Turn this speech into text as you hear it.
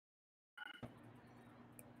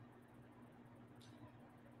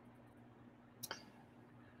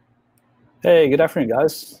Hey, good afternoon,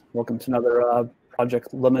 guys. Welcome to another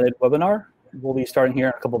Project Limited webinar. We'll be starting here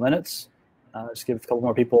in a couple minutes. Just give a couple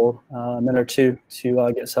more people a minute or two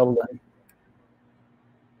to get settled in.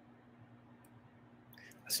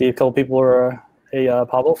 I see a couple people are, hey,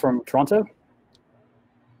 Pablo from Toronto.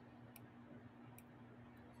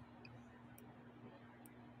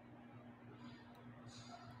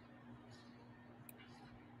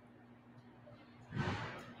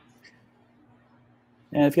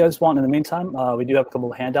 And if you guys want, in the meantime, we do have a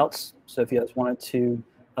couple of handouts. So if you guys wanted to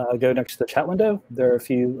go next to the chat window, there are a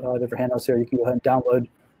few different handouts there you can go ahead and download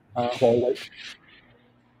while we wait.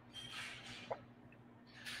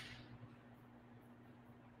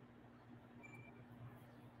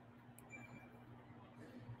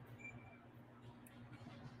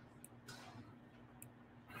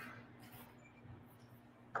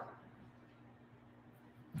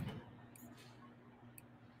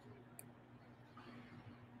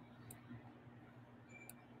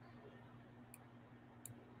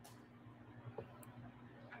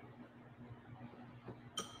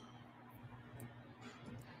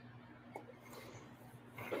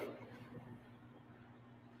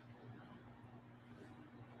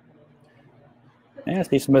 And I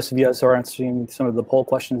see most of you guys are answering some of the poll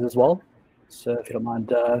questions as well. So if you don't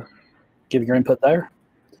mind giving your input there.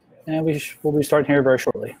 And we'll be starting here very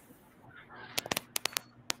shortly.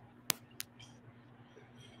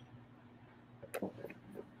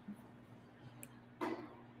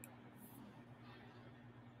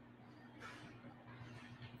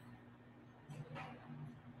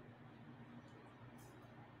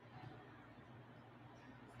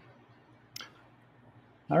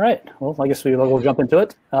 All right, well, I guess we'll jump into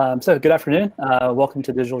it. So good afternoon. Welcome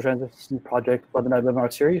to Digital Transition Project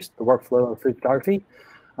webinar series, the workflow of food photography.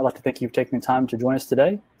 I'd like to thank you for taking the time to join us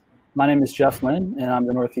today. My name is Jeff Lynn, and I'm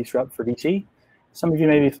the Northeast rep for DT. Some of you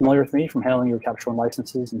may be familiar with me from handling your Capture One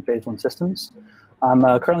licenses and Phase One systems. I'm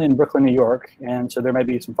currently in Brooklyn, New York, and so there may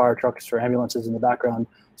be some fire trucks or ambulances in the background,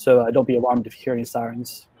 so don't be alarmed if you hear any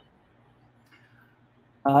sirens.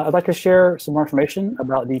 I'd like to share some more information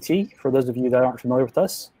about DT for those of you that aren't familiar with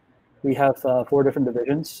us. We have 4 different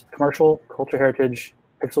divisions: commercial, culture heritage,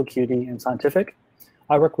 pixel cutie, and scientific.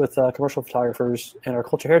 I work with commercial photographers, and our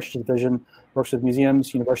culture heritage division works with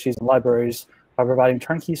museums, universities, and libraries by providing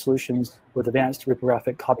turnkey solutions with advanced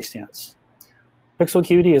reprographic copy stance. Pixel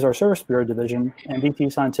cutie is our service bureau division, and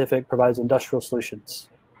DT Scientific provides industrial solutions.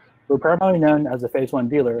 We're primarily known as a Phase One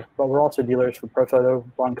dealer, but we're also dealers for ProPhoto,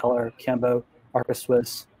 Blonde Color, Cambo, Arca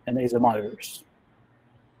Swiss, and ASO monitors.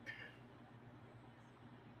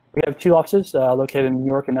 We have 2 offices located in New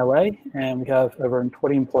York and LA, and we have over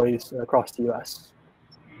 20 employees across the US.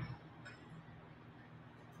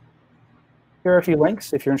 Here are a few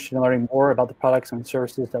links if you're interested in learning more about the products and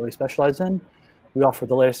services that we specialize in. We offer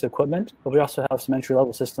the latest equipment, but we also have some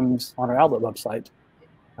entry-level systems on our outlet website.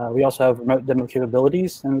 We also have remote demo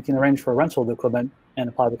capabilities, and we can arrange for a rental of the equipment and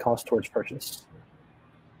apply the cost towards purchase.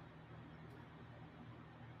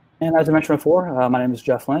 And as I mentioned before, my name is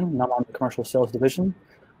Jeff Lynn, and I'm on the commercial sales division.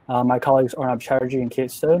 My colleagues Arnab Chatterjee and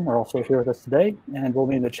Kate Stone are also here with us today, and we'll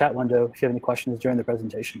be in the chat window if you have any questions during the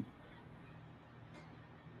presentation.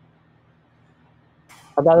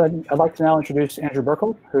 I'd like to now introduce Andrew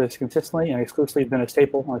Burkle, who has consistently and exclusively been a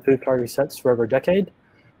staple on food photography sets for over a decade.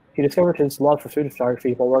 He discovered his love for food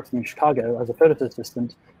photography while working in Chicago as a photo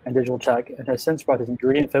assistant and digital tech, and has since brought his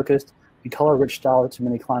ingredient-focused and color-rich style to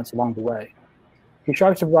many clients along the way. He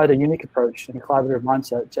strives to provide a unique approach and a collaborative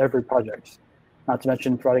mindset to every project, not to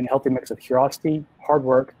mention providing a healthy mix of curiosity, hard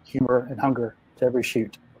work, humor, and hunger to every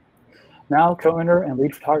shoot. Now co-owner and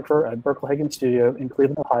lead photographer at BurkleHagen Studio in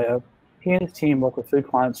Cleveland, Ohio, he and his team work with food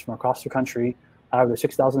clients from across the country out of their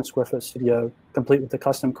 6,000 square foot studio, complete with a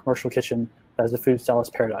custom commercial kitchen that is a food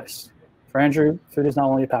stylist paradise. For Andrew, food is not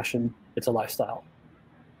only a passion, it's a lifestyle.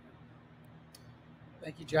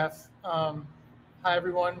 Thank you, Jeff. Hi,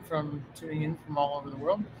 everyone from tuning in from all over the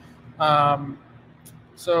world.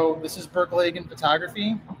 So this is BurkleHagen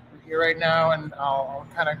Photography. We're here right now, and I'll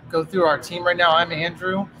kind of go through our team right now. I'm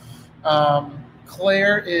Andrew.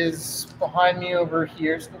 Claire is behind me over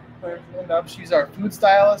here. So Claire's up. She's our food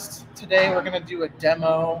stylist. Today we're going to do a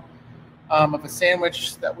demo of a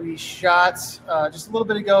sandwich that we shot just a little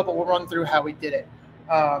bit ago, but we'll run through how we did it.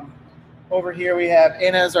 Over here we have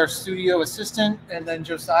Anna as our studio assistant, and then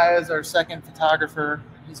Josiah is our second photographer.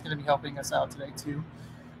 He's going to be helping us out today too.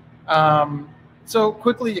 So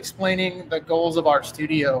quickly explaining the goals of our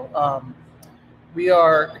studio. We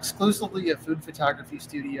are exclusively a food photography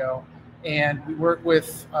studio, and we work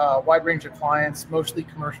with a wide range of clients, mostly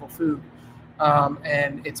commercial food.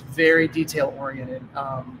 And it's very detail oriented.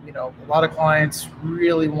 You know, a lot of clients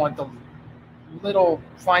really want the little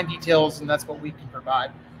fine details, and that's what we can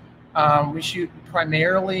provide. We shoot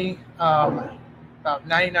primarily about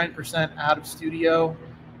 99% out of studio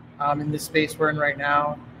in this space we're in right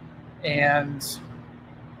now, and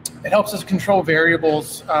it helps us control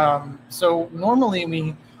variables. So normally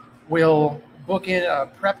we will book in a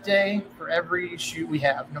prep day for every shoot we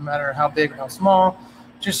have, no matter how big or how small,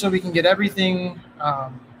 just so we can get everything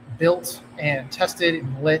built and tested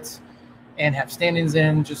and lit and have stand-ins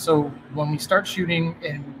in, just so when we start shooting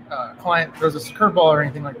and a client throws us a curveball or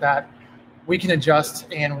anything like that, we can adjust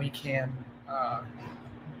and we can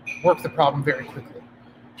work the problem very quickly.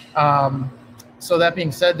 So that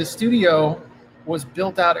being said, the studio was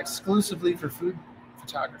built out exclusively for food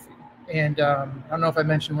photography. And I don't know if I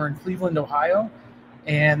mentioned we're in Cleveland, Ohio,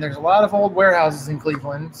 and there's a lot of old warehouses in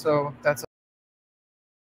Cleveland. So that's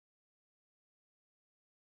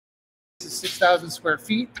 6,000 square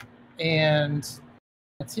feet. And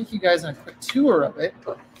I'll take you guys on a quick tour of it.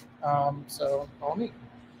 So follow me.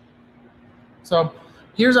 So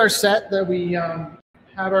here's our set that we have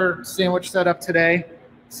our sandwich set up today.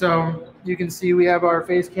 So you can see we have our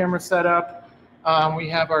face camera set up. We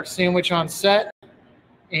have our sandwich on set.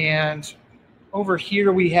 And over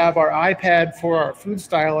here we have our iPad for our food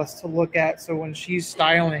stylist to look at. So when she's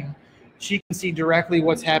styling, she can see directly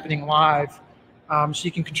what's happening live. She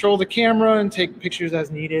can control the camera and take pictures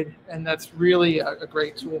as needed. And that's really a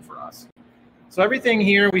great tool for us. So everything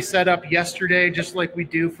here we set up yesterday, just like we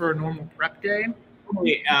do for a normal prep day.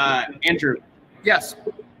 Hey, Andrew. Yes.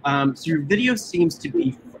 So your video seems to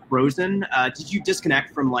be frozen. Did you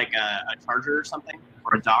disconnect from like a charger or something,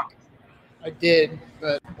 or a dock? I did,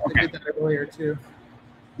 but okay. I did that earlier too.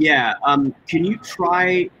 Yeah. Can you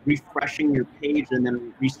try refreshing your page and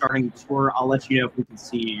then restarting the tour? I'll let you know if we can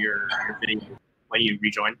see your video when you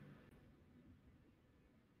rejoin.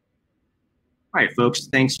 All right, folks,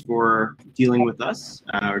 thanks for dealing with us,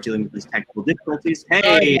 or dealing with these technical difficulties.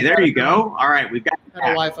 Hey, there you go. All right, we've got a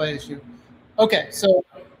Wi-Fi issue. Okay, so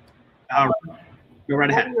go right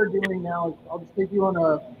ahead. What we're doing now is I'll just take you on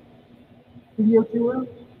a studio tour.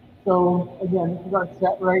 So again, this is our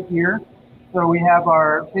set right here. So we have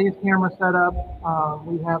our face camera set up.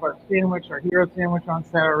 We have our sandwich, our hero sandwich on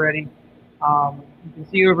set already. You can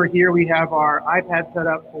see over here we have our iPad set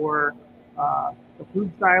up for the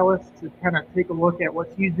food stylist to kind of take a look at what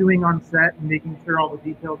she's doing on set and making sure all the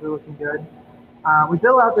details are looking good. We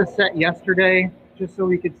built out this set yesterday just so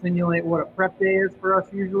we could simulate what a prep day is for us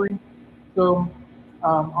usually. So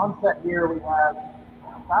on set here we have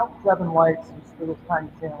about 7 lights just for this tiny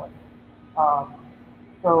sandwich.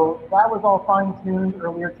 So that was all fine-tuned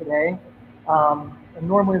earlier today. And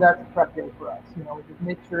normally that's a prep day for us. You know, we just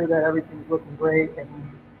make sure that everything's looking great, and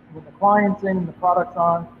when the client's in and the product's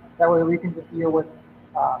on, that way we can just deal with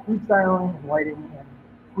food styling and lighting and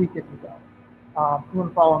tweak it and go. If you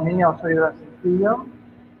want to follow me, I'll show you the rest of the studio.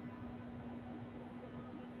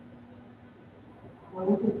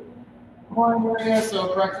 Client area,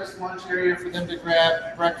 so breakfast, lunch area for them to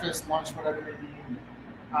grab breakfast, lunch, whatever they need.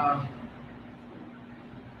 Our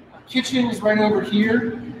kitchen is right over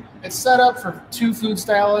here. It's set up for 2 food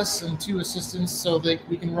stylists and 2 assistants, so that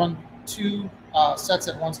we can run 2 sets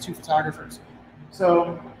at once, 2 photographers.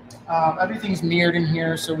 So everything's mirrored in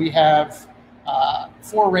here. So we have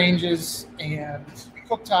 4 ranges and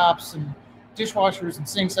cooktops and dishwashers and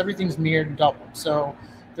sinks. Everything's mirrored and doubled. So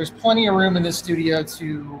there's plenty of room in this studio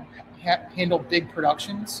to handle big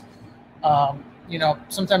productions. You know,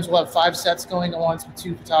 sometimes we'll have 5 sets going at once with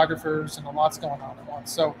 2 photographers, and a lot's going on at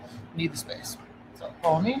once. So we need the space. So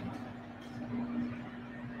follow me.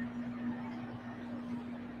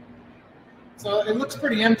 So it looks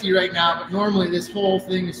pretty empty right now, but normally this whole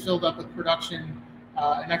thing is filled up with production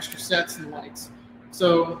and extra sets and lights.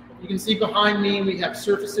 So you can see behind me we have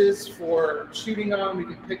surfaces for shooting on. We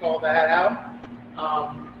can pick all that out.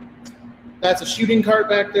 That's a shooting cart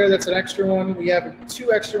back there. That's an extra one. We have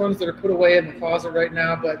 2 extra ones that are put away in the closet right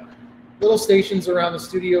now, but little stations around the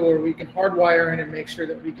studio where we can hardwire in and make sure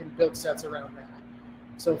that we can build sets around that.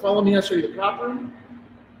 So follow me, I'll show you the prop room.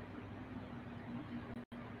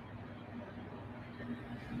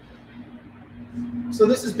 So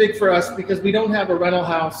this is big for us because we don't have a rental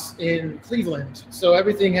house in Cleveland, so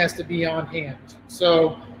everything has to be on hand.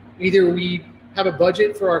 So either we have a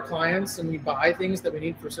budget for our clients and we buy things that we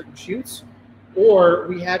need for certain shoots, or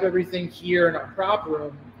we have everything here in our prop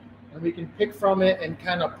room and we can pick from it and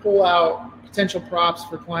kind of pull out potential props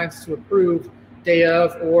for clients to approve day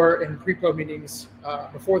of or in pre-pro meetings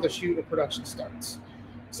before the shoot or production starts.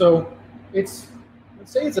 So it's,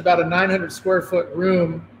 let's say it's about a 900 square foot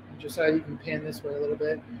room. Just so you can pan this way a little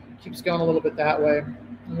bit. Keeps going a little bit that way.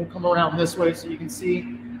 And we'll come around this way so you can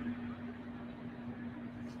see.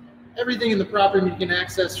 everything in the property you can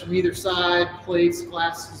access from either side, plates,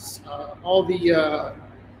 glasses, all the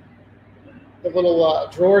little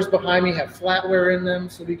drawers behind me have flatware in them,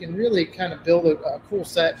 so we can really kind of build a cool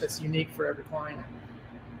set that's unique for every client.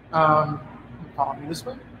 Follow me this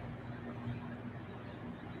way.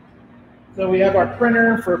 So we have our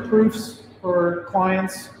printer for proofs for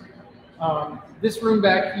clients. This room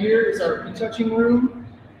back here is our retouching room,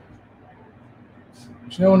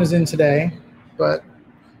 which no one is in today, but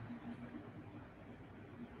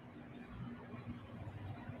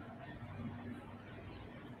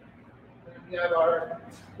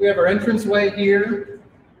we have our entranceway here,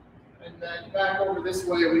 and then back over this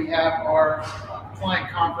way we have our client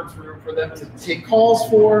conference room for them to take calls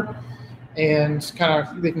for, and kind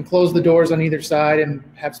of they can close the doors on either side and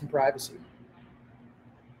have some privacy.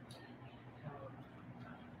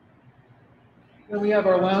 Then we have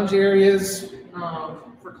our lounge areas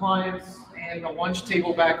for clients, and a lunch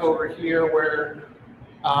table back over here where,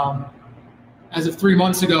 as of 3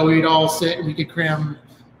 months ago, we'd all sit and we could cram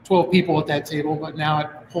 12 people at that table, but now it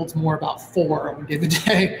holds more about 4 on a given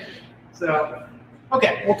day. So,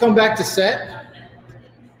 okay, we'll come back to set,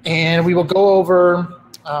 and we will go over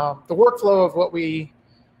the workflow of what we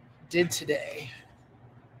did today.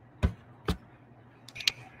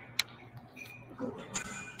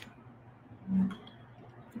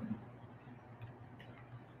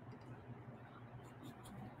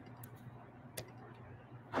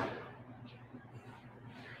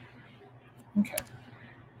 Okay.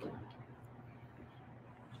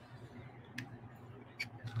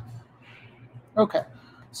 Okay,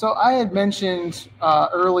 so I had mentioned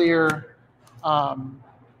earlier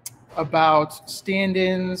about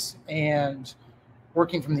stand-ins and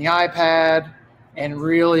working from the iPad and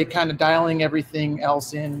really kind of dialing everything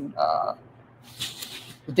else in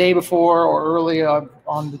the day before or early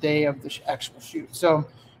on the day of the actual shoot. So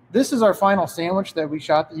this is our final sandwich that we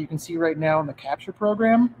shot that you can see right now in the capture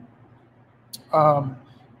program.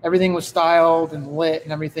 Everything was styled and lit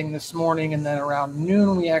and everything this morning, and then around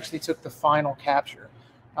noon we actually took the final capture.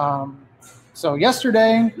 So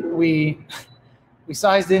yesterday we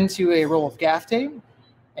sized into a roll of gaff tape,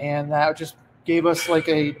 and that just gave us like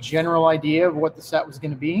a general idea of what the set was going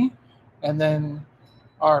to be. And then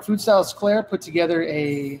our food stylist Claire put together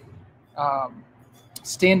a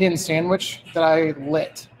stand-in sandwich that I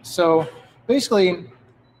lit. So basically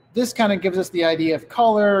this kind of gives us the idea of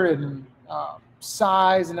color and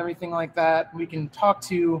size and everything like that. We can talk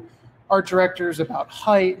to art directors about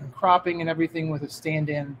height and cropping and everything with a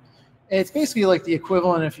stand-in. It's basically like the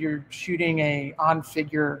equivalent if you're shooting a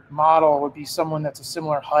on-figure model would be someone that's a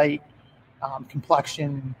similar height,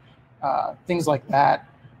 complexion, things like that,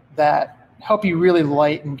 that help you really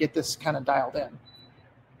light and get this kind of dialed in.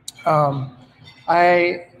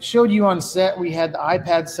 I showed you on set we had the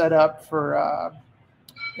iPad set up for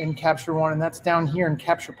in Capture One, and that's down here in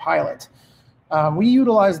Capture Pilot. We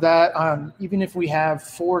utilize that even if we have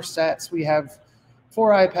 4 sets. We have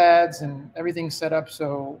 4 iPads and everything set up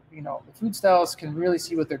so the food stylists can really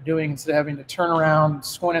see what they're doing instead of having to turn around,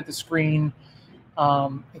 squint at the screen.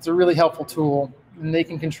 It's a really helpful tool, and they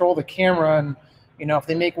can control the camera. And if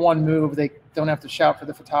they make one move, they don't have to shout for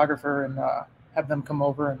the photographer and have them come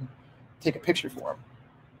over and take a picture for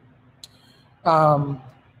them.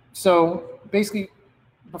 So basically,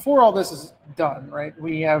 before all this is done, right,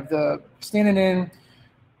 we have the standing in.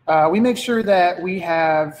 We make sure that we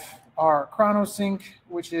have our ChronoSync,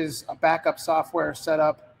 which is a backup software set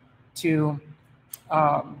up to,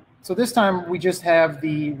 so this time we just have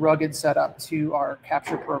the rugged setup to our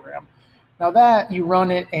capture program. Now that you run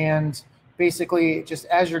it, and basically just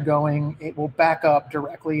as you're going, it will back up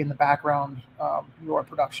directly in the background your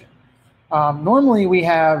production. Normally we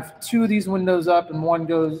have 2 of these windows up, and one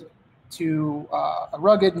goes to a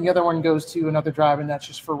rugged and the other one goes to another drive, and that's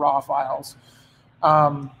just for raw files.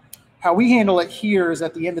 How we handle it here is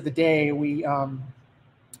at the end of the day, we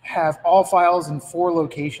have all files in 4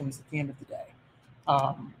 locations at the end of the day.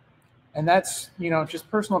 And that's, just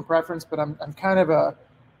personal preference, but I'm kind of a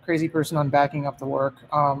crazy person on backing up the work.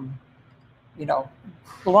 A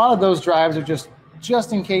lot of those drives are just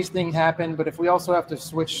in case things happen, but if we also have to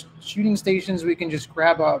switch shooting stations, we can just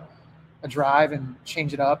grab a drive and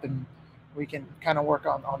change it up, and we can kind of work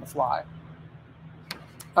on the fly.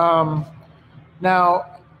 Now,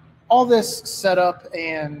 all this setup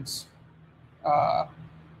and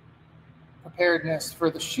preparedness for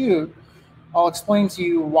the shoot, I'll explain to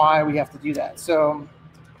you why we have to do that. So I'm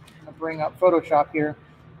gonna bring up Photoshop here.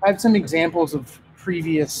 I have some examples of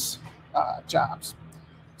previous jobs.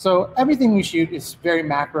 So everything we shoot is very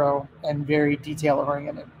macro and very detail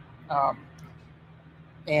oriented.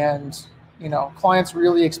 And you know, clients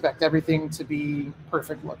really expect everything to be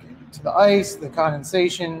perfect looking, to the ice, the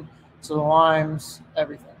condensation, to the limes,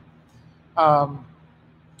 everything.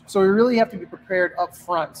 So we really have to be prepared up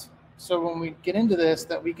front. So when we get into this,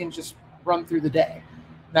 that we can just run through the day.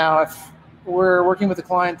 Now, if we're working with a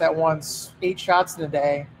client that wants 8 shots in a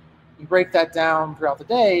day, you break that down throughout the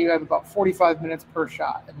day, you have about 45 minutes per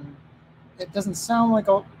shot. And it doesn't sound like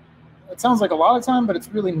it sounds like a lot of time, but it's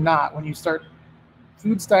really not when you start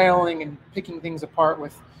food styling and picking things apart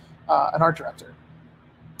with an art director.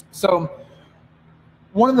 So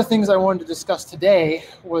one of the things I wanted to discuss today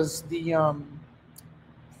was the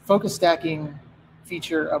focus stacking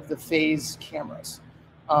feature of the phase cameras.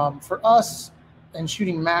 For us, and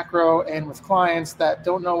shooting macro and with clients that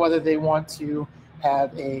don't know whether they want to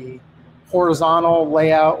have a horizontal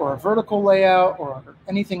layout or a vertical layout or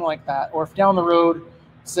anything like that, or if down the road,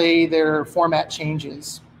 say their format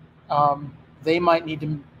changes, they might need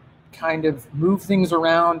to kind of move things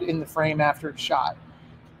around in the frame after it's shot.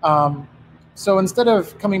 So instead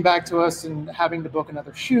of coming back to us and having to book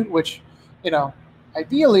another shoot, which, you know,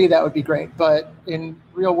 ideally that would be great, but in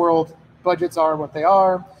real world, budgets are what they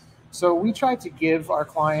are. So we try to give our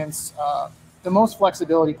clients the most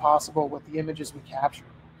flexibility possible with the images we capture.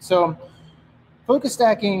 So focus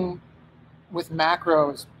stacking with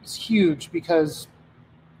macros is huge, because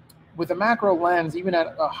with a macro lens, even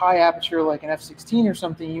at a high aperture like an f/16 or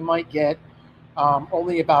something, you might get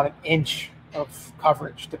only about an inch of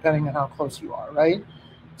coverage, depending on how close you are, right?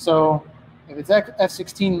 So if it's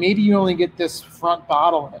f/16, maybe you only get this front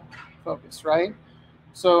bottle in focus, right?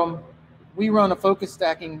 So we run a focus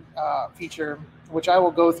stacking feature, which I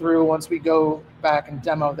will go through once we go back and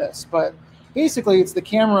demo this. But basically, it's the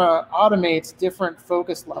camera automates different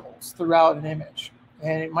focus levels throughout an image.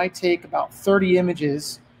 And it might take about 30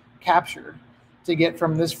 images captured to get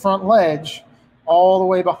from this front ledge all the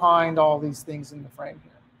way behind all these things in the frame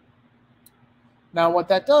here. Now, what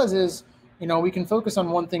that does is, you know, we can focus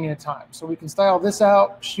on one thing at a time. So we can style this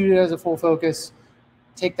out, shoot it as a full focus,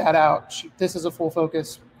 take that out, shoot this as a full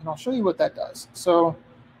focus, and I'll show you what that does. So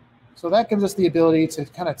that gives us the ability to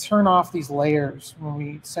kind of turn off these layers when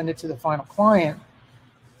we send it to the final client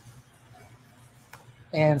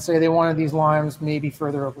and say they wanted these limes maybe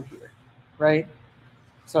further over here, right?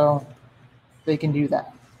 So they can do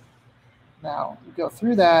that. Now, we go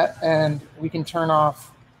through that and we can turn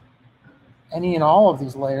off any and all of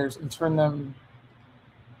these layers and turn them,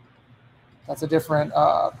 that's a different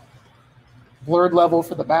blurred level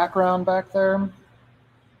for the background back there.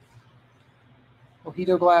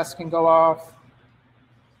 Mojito glass can go off.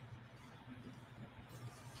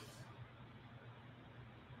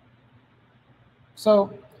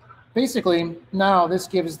 So basically, now this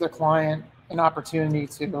gives the client an opportunity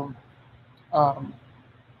to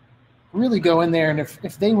really go in there, and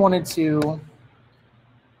if they wanted to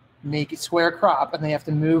make a square crop and they have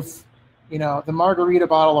to move, you know, the margarita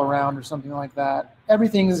bottle around or something like that,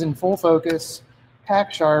 everything is in full focus,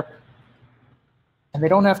 pack sharp, and they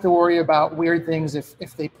don't have to worry about weird things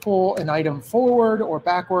if they pull an item forward or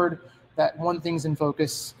backward, that one thing's in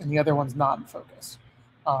focus and the other one's not in focus.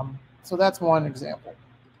 So that's one example.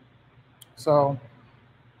 So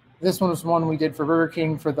this one was one we did for Burger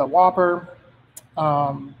King for the Whopper.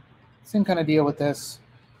 Same kind of deal with this.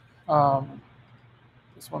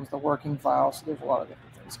 This one's the working file, so there's a lot of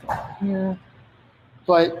different things going on here.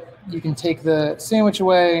 But you can take the sandwich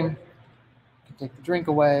away, you can take the drink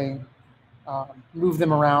away, move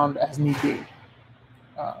them around as need be.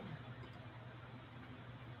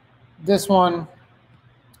 This one,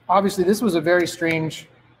 obviously this was a very strange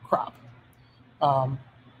crop.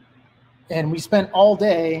 And we spent all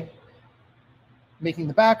day making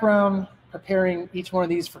the background, preparing each one of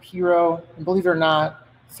these for Hero. And believe it or not,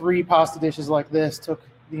 3 pasta dishes like this took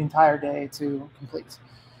the entire day to complete.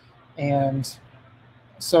 And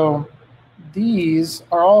so these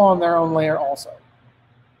are all on their own layer also.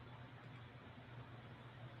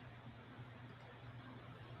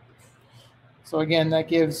 So again, that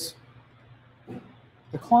gives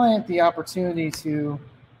the client the opportunity to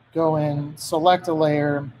go in, select a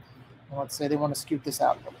layer, and let's say they want to scoot this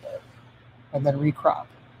out a little bit, and then recrop.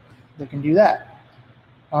 They can do that.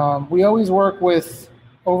 We always work with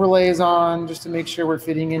overlays on just to make sure we're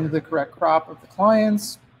fitting into the correct crop of the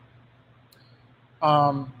clients.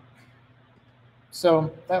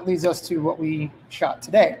 So that leads us to what we shot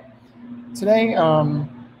today. Today,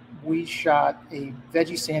 we shot a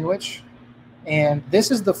veggie sandwich, and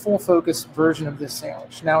this is the full focus version of this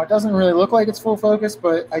sandwich. Now, it doesn't really look like it's full focus,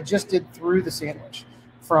 but I just did through the sandwich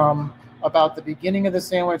from about the beginning of the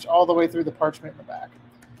sandwich all the way through the parchment in the back.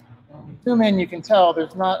 Zoom in, you can tell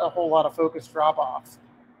there's not a whole lot of focus drop off.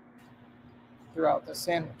 throughout the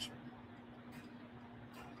sandwich.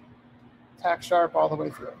 Tack sharp all the way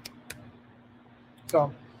through.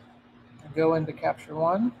 So I go into capture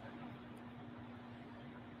one.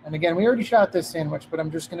 And again, we already shot this sandwich, but I'm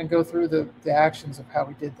just going to go through the actions of how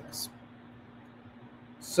we did this.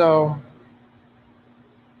 So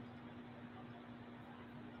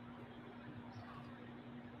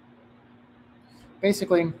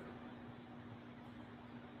basically,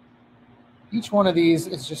 each one of these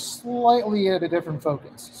is just slightly at a different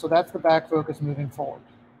focus. So that's the back focus moving forward.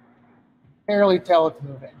 Barely tell it's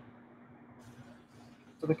moving.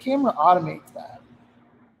 So the camera automates that.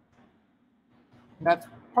 And that's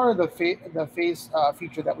part of the phase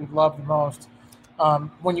feature that we love the most.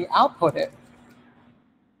 When you output it,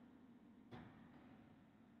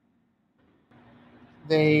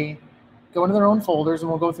 they go into their own folders, and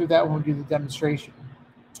we'll go through that when we do the demonstration.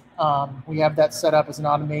 We have that set up as an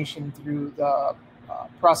automation through the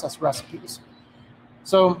process recipes.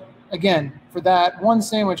 So again, for that one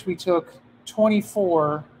sandwich, we took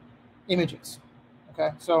 24 images.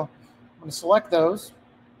 Okay, so I'm going to select those.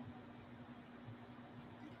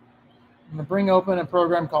 I'm going to bring open a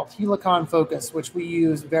program called Helicon Focus, which we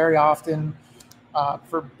use very often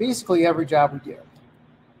for basically every job we do.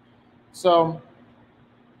 So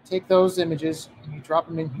take those images and you drop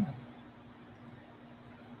them in here.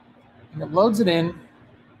 And it loads it in.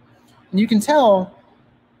 And you can tell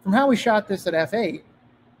from how we shot this at f8,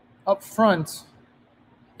 up front,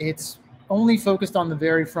 it's only focused on the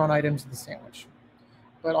very front items of the sandwich.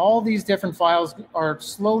 But all these different files are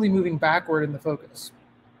slowly moving backward in the focus.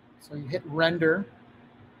 So you hit render.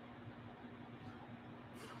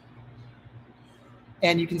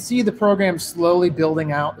 And you can see the program slowly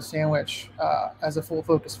building out the sandwich as a full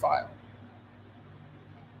focus file.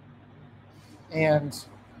 And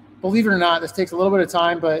believe it or not, this takes a little bit of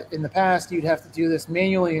time, but in the past, you'd have to do this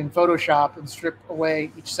manually in Photoshop and strip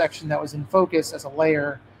away each section that was in focus as a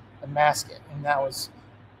layer and mask it. And that was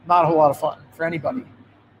not a whole lot of fun for anybody.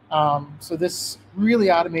 So this really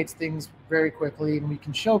automates things very quickly, and we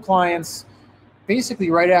can show clients basically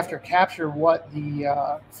right after capture what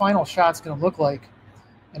the final shot's going to look like,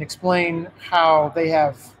 and explain how they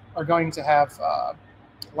are going to have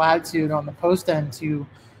latitude on the post end to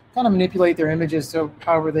kind of manipulate their images so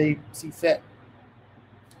however they see fit.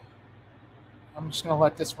 I'm just going to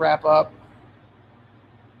let this wrap up.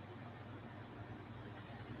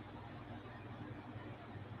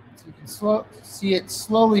 So you can see it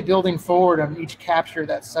slowly building forward on each capture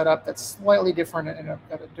that's set up that's slightly different and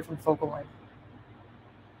at a different focal length.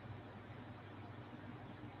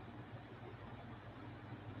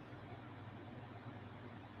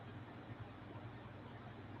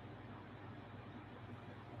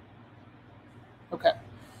 Okay,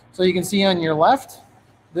 so you can see on your left,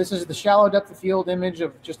 this is the shallow depth of field image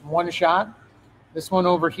of just one shot. This one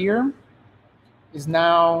over here is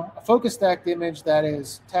now a focus stacked image that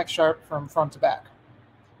is tack sharp from front to back.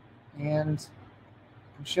 And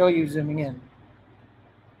I can show you zooming in.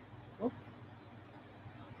 Oh.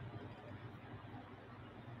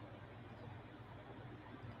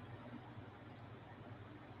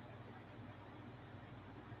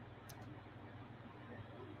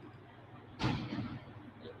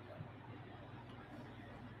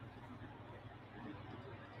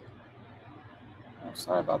 Oh,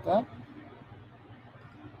 sorry about that.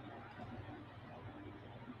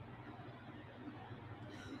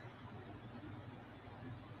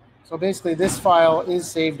 So basically, this file is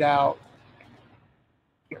saved out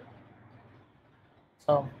here.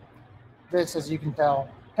 So this, as you can tell,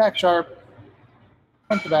 tack sharp,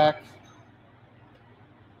 front to back.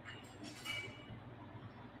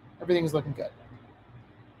 Everything's looking good.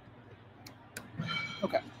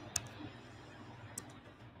 Okay.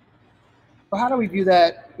 So how do we do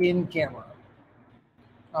that in camera?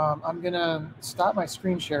 I'm going to stop my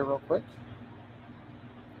screen share real quick.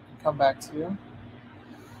 Come back to you.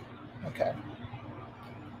 Okay.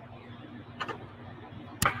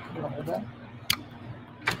 You want to hold that?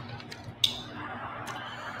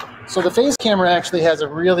 So the phase camera actually has a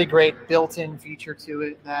really great built-in feature to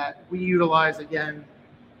it that we utilize, again,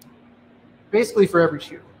 basically for every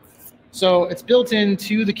shoot. So it's built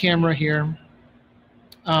into the camera here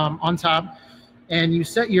on top, and you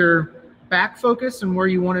set your back focus and where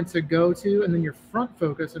you want it to go to, and then your front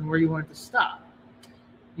focus and where you want it to stop.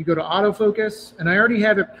 You go to autofocus, and I already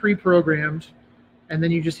have it pre-programmed, and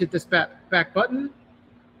then you just hit this back button.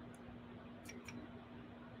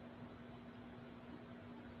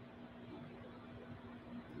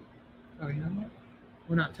 Oh, you know what?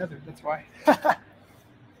 We're not tethered, that's why.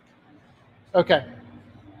 Okay.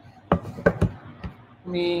 Let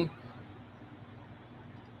me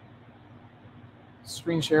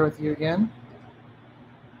screen share with you again.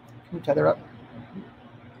 Can you tether up?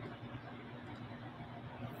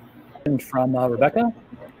 From Rebecca,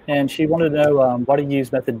 and she wanted to know why do you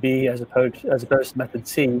use method B as opposed to method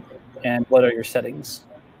C, and what are your settings?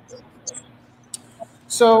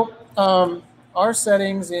 So our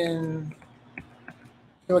settings in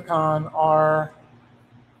Silicon are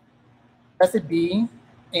method B,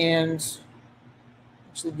 and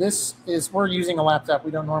actually this is, we're using a laptop we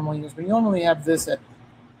don't normally use. We normally have this at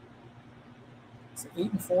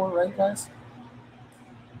 8 and 4, right, guys?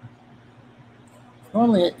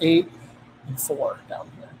 Normally at 8 and 4 down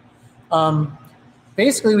here.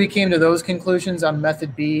 Basically, we came to those conclusions on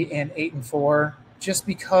method B and 8 and 4 just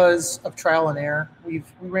because of trial and error. We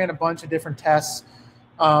ran a bunch of different tests.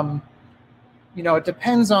 You know, it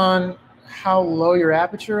depends on how low your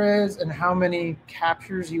aperture is and how many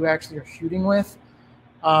captures you actually are shooting with.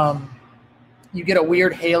 You get a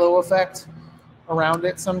weird halo effect around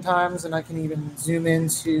it sometimes, and I can even zoom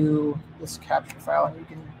into this capture file, and you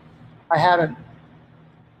can, I haven't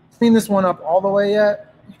cleaned this one up all the way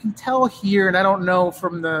yet. You can tell here, and I don't know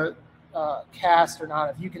from the cast or not,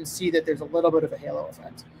 if you can see that there's a little bit of a halo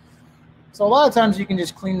effect. So a lot of times you can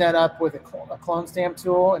just clean that up with a clone stamp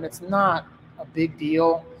tool, and it's not a big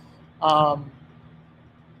deal.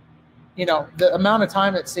 You know, the amount of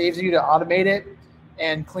time it saves you to automate it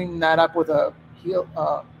and clean that up with a heel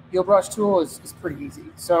brush tool is pretty easy.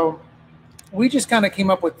 So we just kind of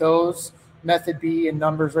came up with those method B and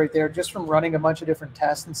numbers right there just from running a bunch of different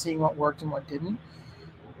tests and seeing what worked and what didn't.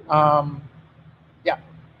 Yeah,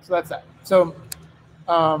 so that's that. So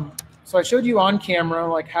so I showed you on camera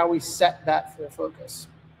like how we set that full focus,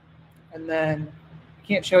 and then I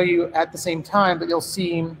can't show you at the same time, but you'll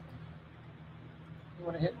see. You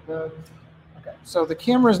want to hit the, okay, so the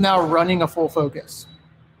camera is now running a full focus.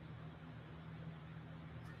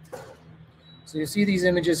 So you see these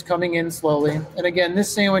images coming in slowly. And again,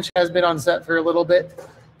 this sandwich has been on set for a little bit,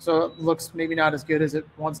 so it looks maybe not as good as it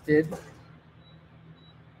once did.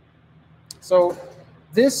 So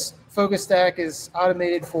this focus stack is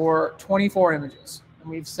automated for 24 images. And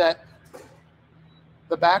we've set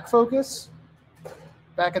the back focus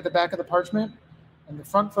back at the back of the parchment and the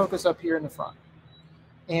front focus up here in the front.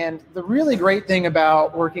 And the really great thing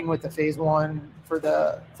about working with the phase one for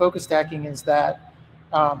the focus stacking is that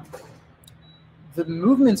the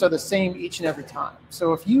movements are the same each and every time.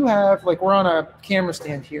 So if you have, like we're on a camera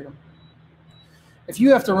stand here, if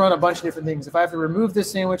you have to run a bunch of different things, if I have to remove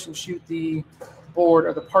this sandwich and shoot the board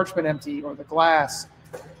or the parchment empty or the glass,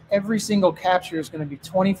 every single capture is going to be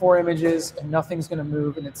 24 images and nothing's going to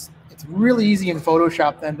move. And it's really easy in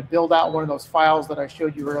Photoshop then to build out one of those files that I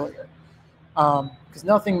showed you earlier. Because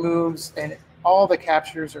nothing moves and all the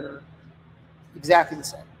captures are exactly the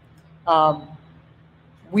same.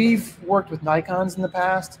 We've worked with Nikons in the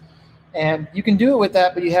past, and you can do it with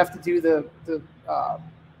that, but you have to do the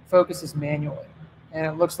focuses manually. And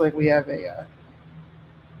it looks like we have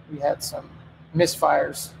we had some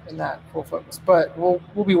misfires in that full focus, but we'll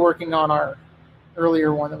be working on our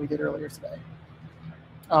earlier one that we did earlier today.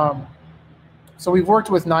 So we've worked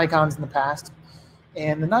with Nikons in the past,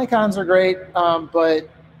 and the Nikons are great, but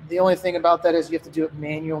the only thing about that is you have to do it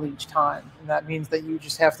manually each time, and that means that you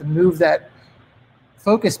just have to move that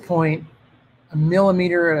focus point a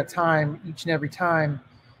millimeter at a time each and every time.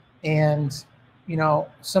 And you know,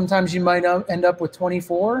 sometimes you might end up with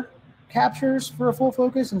 24 captures for a full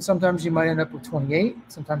focus, and sometimes you might end up with 28,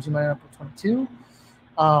 sometimes you might end up with 22.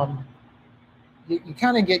 You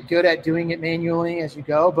kind of get good at doing it manually as you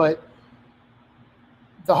go, but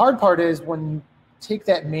the hard part is when you take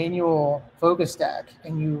that manual focus stack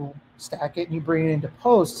and you stack it and you bring it into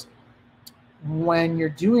post. When you're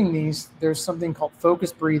doing these, there's something called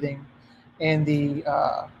focus breathing, and the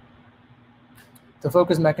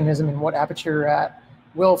focus mechanism and what aperture you're at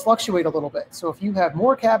will fluctuate a little bit. So if you have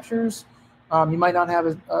more captures, you might not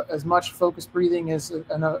have as much focus breathing as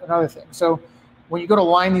another thing. So when you go to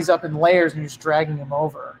line these up in layers and you're just dragging them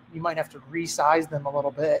over, you might have to resize them a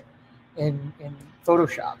little bit in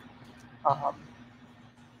Photoshop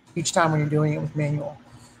each time when you're doing it with manual.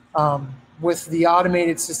 With the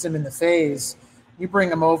automated system in the phase, you bring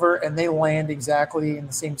them over and they land exactly in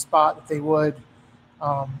the same spot that they would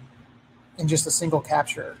in just a single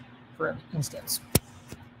capture, for instance.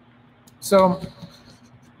 So,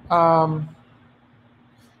 and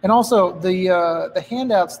also the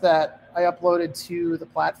handouts that I uploaded to the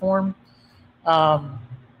platform,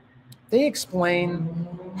 they explain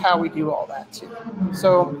how we do all that too.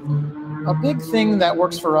 So a big thing that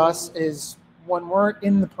works for us is when we're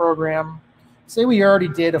in the program, say we already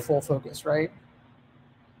did a full focus, right?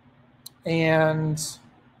 And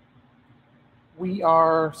we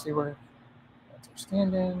are, see where that's our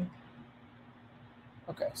stand-in.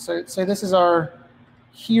 Okay, so say this is our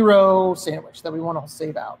hero sandwich that we want to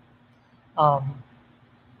save out.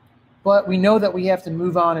 But we know that we have to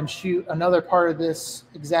move on and shoot another part of this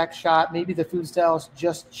exact shot. Maybe the food stylist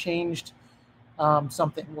just changed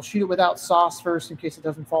something. We'll shoot it without sauce first in case it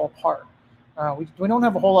doesn't fall apart. We don't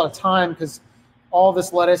have a whole lot of time because all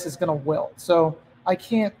this lettuce is going to wilt. So I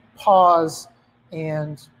can't pause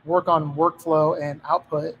and work on workflow and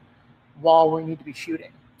output while we need to be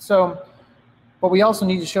shooting. So, but we also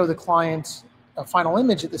need to show the client a final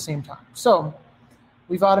image at the same time. So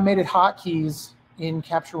we've automated hotkeys in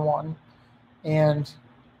Capture One. And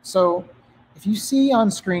so if you see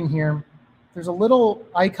on screen here, there's a little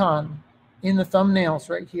icon in the thumbnails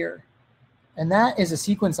right here, and that is a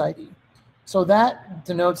sequence ID. So that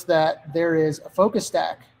denotes that there is a focus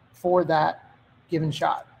stack for that given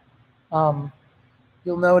shot.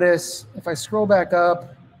 You'll notice if I scroll back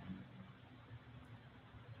up,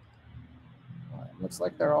 it looks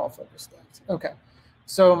like they're all focus stacks. Okay,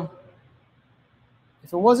 so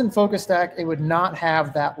if it wasn't focus stack, it would not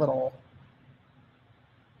have that little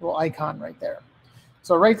icon right there.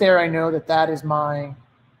 So right there, I know that that is my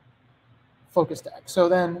focus stack. So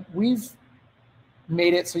then we've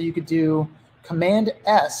made it so you could do Command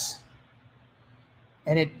S,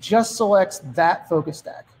 and it just selects that focus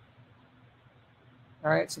stack. All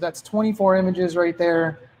right, so that's 24 images right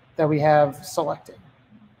there that we have selected.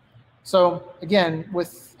 So again,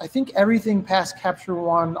 with I think everything past Capture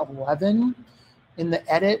One 11, in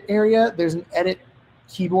the edit area, there's an edit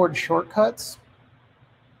keyboard shortcuts.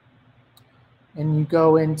 And you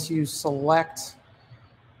go into select,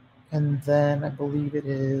 and then I believe it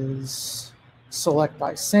is select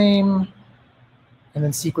by same, and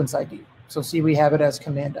then sequence ID. So see, we have it as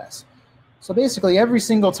Command S. So basically, every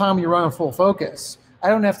single time you run a full focus, I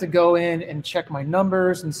don't have to go in and check my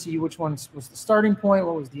numbers and see which one was the starting point,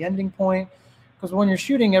 what was the ending point. Because when you're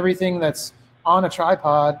shooting everything that's on a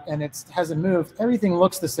tripod and it hasn't moved, everything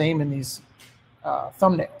looks the same in these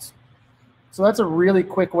thumbnails. So that's a really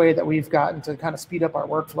quick way that we've gotten to kind of speed up our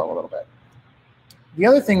workflow a little bit. The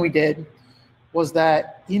other thing we did was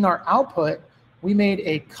that in our output, we made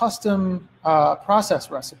a custom process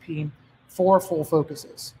recipe for full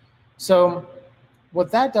focuses. So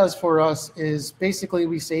what that does for us is basically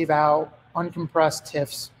we save out uncompressed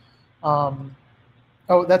TIFFs.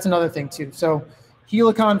 Oh, that's another thing too. So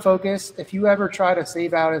Helicon focus, if you ever try to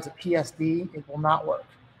save out as a PSD, it will not work.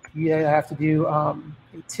 You either have to do a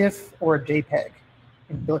TIFF or a JPEG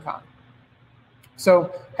in Helicon. So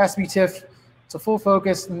it has to be TIFF. It's a full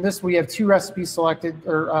focus. And this, we have two recipes selected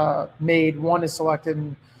or made. One is selected,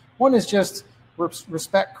 and one is just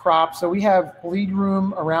respect crop. So we have bleed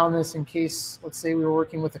room around this in case, let's say we were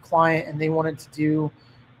working with a client and they wanted to do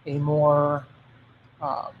a more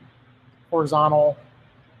horizontal,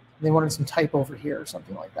 they wanted some type over here or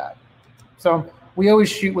something like that. So we always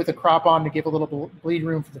shoot with a crop on to give a little bleed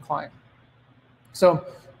room for the client. So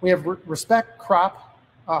we have respect crop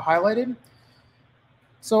highlighted.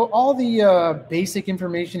 So all the basic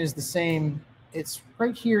information is the same. It's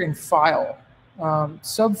right here in file,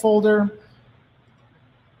 subfolder.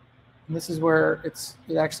 And this is where it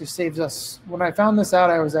actually saves us. When I found this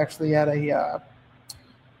out, I was actually at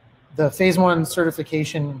the phase 1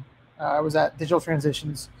 certification. I was at Digital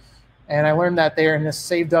Transitions, and I learned that there, and this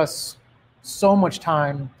saved us so much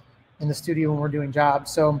time in the studio when we're doing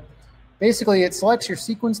jobs. So basically it selects your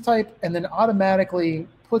sequence type and then automatically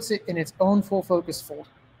puts it in its own full focus folder.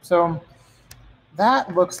 So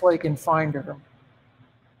that looks like in Finder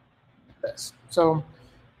this. So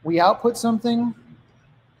we output something,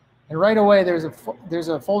 and right away there's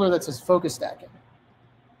a folder that says focus stacking.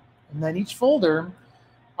 And then each folder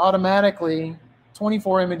automatically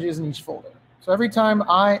 24 images in each folder. So every time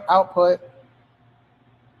I output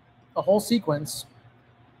a whole sequence,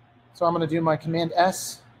 so I'm going to do my Command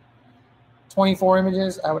S, 24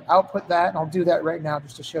 images, I would output that, and I'll do that right now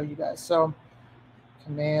just to show you guys. So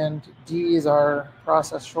Command D is our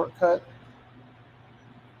process shortcut.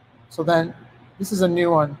 So then this is a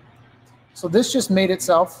new one. So this just made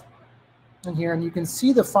itself in here, and you can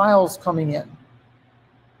see the files coming in.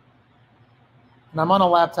 And I'm on a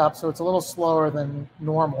laptop, so it's a little slower than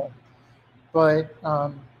normal. But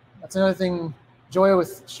that's another thing, joy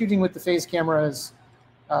with shooting with the phase cameras,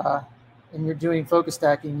 and you're doing focus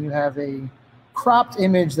stacking, you have a cropped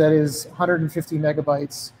image that is 150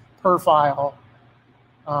 megabytes per file.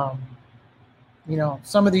 You know,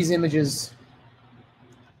 some of these images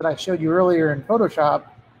that I showed you earlier in Photoshop,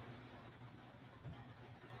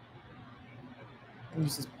 I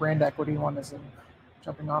use this brand equity one as a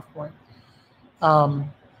jumping off point.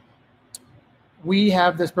 we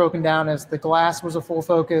have this broken down as the glass was a full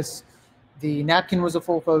focus, the napkin was a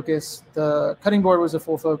full focus, the cutting board was a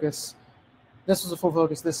full focus, this was a full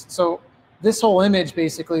focus. So this whole image,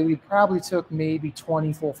 basically, we probably took maybe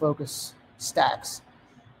 20 full focus stacks.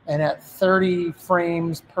 And at 30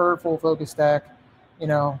 frames per full focus stack, you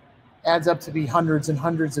know, adds up to be hundreds and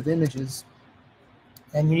hundreds of images.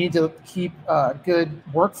 And you need to keep good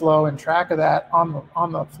workflow and track of that on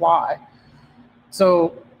the fly.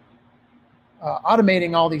 So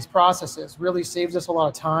automating all these processes really saves us a lot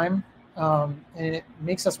of time, and it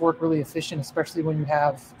makes us work really efficient, especially when you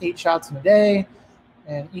have 8 shots in a day,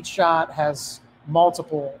 and each shot has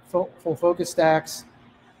multiple full focus stacks.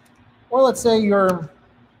 Or let's say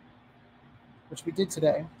which we did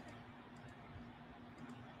today,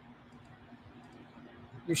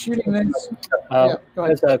 you're shooting this. Yeah, go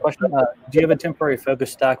ahead. There's a question. Do you have a temporary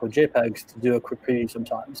focus stack with JPEGs to do a quick preview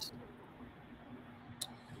sometimes?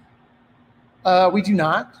 We do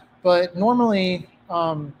not, but normally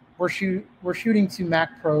we're shooting to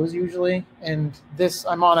Mac Pros usually, and this,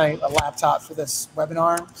 I'm on a laptop for this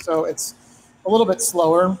webinar, so it's a little bit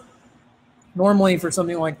slower. Normally for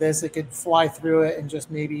something like this, it could fly through it in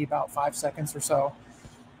just maybe about 5 seconds or so.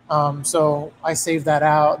 So I save that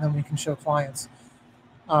out, and then we can show clients.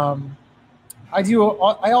 I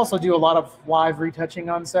also do a lot of live retouching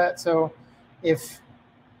on set. So if,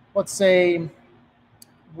 let's say,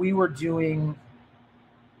 we were doing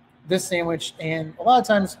this sandwich, and a lot of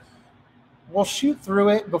times we'll shoot through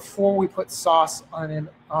it before we put sauce on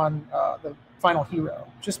the final hero,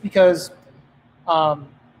 just because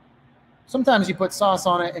sometimes you put sauce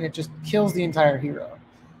on it and it just kills the entire hero.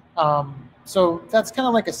 So that's kind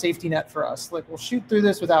of like a safety net for us. Like, we'll shoot through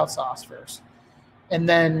this without sauce first, and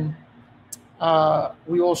then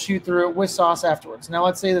we will shoot through it with sauce afterwards. Now,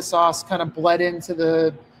 let's say the sauce kind of bled into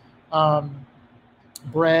the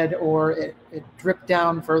bread, or it dripped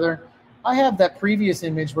down further. I have that previous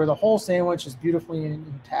image where the whole sandwich is beautifully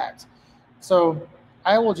intact. So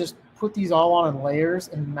I will just put these all on in layers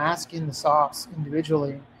and mask in the sauce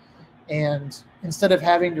individually. And instead of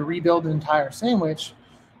having to rebuild an entire sandwich,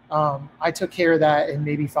 I took care of that in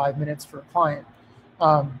maybe 5 minutes for a client.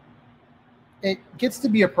 It gets to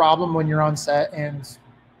be a problem when you're on set and,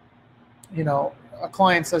 you know, a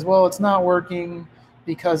client says, well, it's not working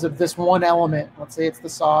because of this one element. Let's say it's the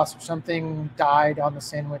sauce, or something died on the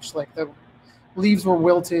sandwich, like the leaves were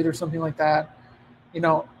wilted or something like that, you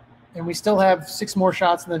know, and we still have 6 more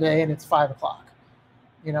shots in the day and it's 5 o'clock.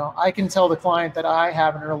 You know, I can tell the client that I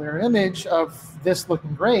have an earlier image of this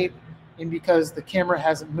looking great, and because the camera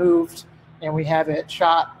hasn't moved and we have it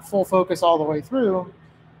shot full focus all the way through,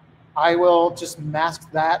 I will just mask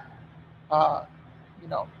that, you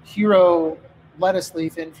know, hero lettuce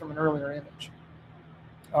leaf in from an earlier image.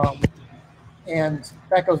 And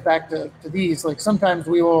that goes back to these. Like, sometimes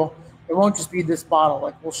it won't just be this bottle.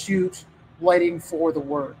 Like, we'll shoot lighting for the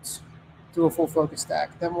words, do a full focus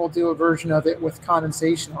stack. Then we'll do a version of it with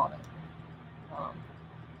condensation on it.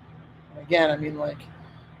 And again, I mean, like,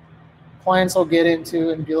 clients will get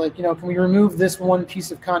into and be like, you know, can we remove this one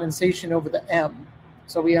piece of condensation over the M?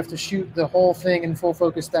 So we have to shoot the whole thing in full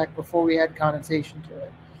focus stack before we add condensation to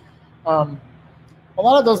it. A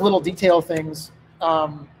lot of those little detail things are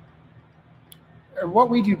what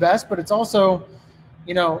we do best, but it's also,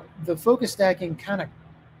 you know, the focus stacking kind of,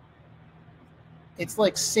 it's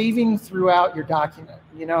like saving throughout your document.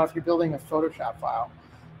 You know, if you're building a Photoshop file,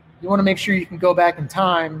 you want to make sure you can go back in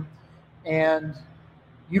time and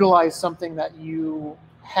utilize something that you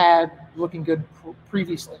had looking good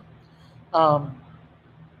previously.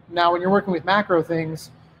 Now, when you're working with macro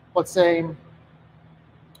things, let's say,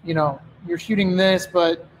 you know, you're shooting this,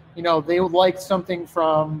 but, you know, they would like something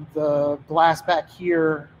from the glass back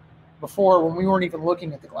here before when we weren't even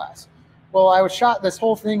looking at the glass. Well, I was shot this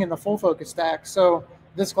whole thing in the full focus stack, so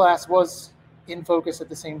this glass was in focus at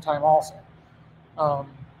the same time also.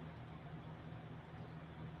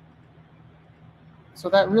 So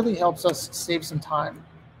that really helps us save some time.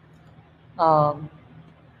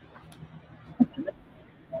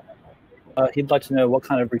 He'd like to know, what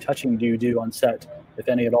kind of retouching do you do on set, if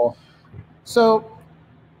any at all? So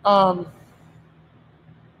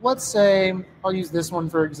let's say, I'll use this one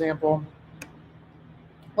for example.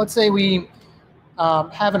 Let's say we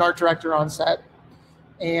have an art director on set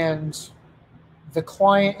and the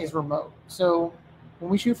client is remote. So when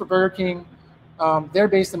we shoot for Burger King, they're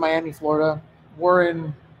based in Miami, Florida. We're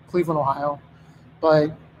in Cleveland, Ohio.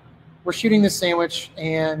 But we're shooting this sandwich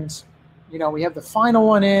and, you know, we have the final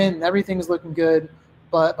one in and everything's looking good.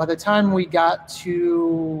 But by the time we got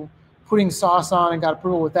to putting sauce on and got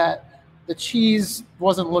approval with that, the cheese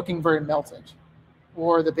wasn't looking very melted.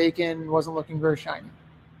 or the bacon wasn't looking very shiny.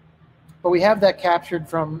 But we have that captured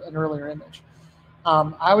from an earlier image.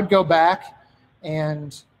 I would go back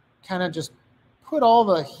and kind of just put all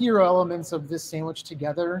the hero elements of this sandwich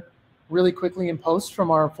together really quickly in post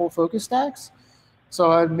from our full focus stacks.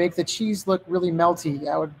 So I'd make the cheese look really melty.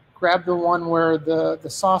 I would grab the one where the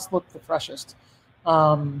sauce looked the freshest.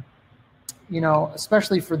 You know,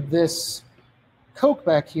 especially for this Coke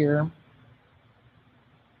back here.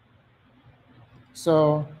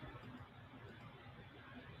 So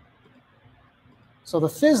the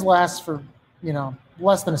fizz lasts for, you know,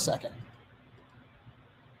 less than a second.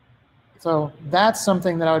 So that's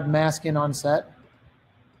something that I would mask in on set.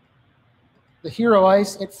 The hero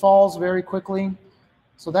ice, it falls very quickly.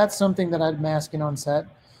 So that's something that I'd mask in on set.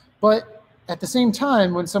 But at the same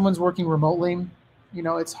time, when someone's working remotely, you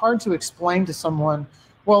know, it's hard to explain to someone,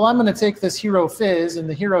 well, I'm going to take this hero fizz and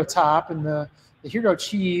the hero top and the hero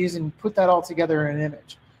cheese and put that all together in an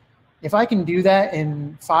image. If I can do that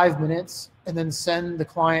in 5 minutes and then send the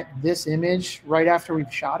client this image right after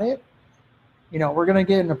we've shot it, you know, we're going to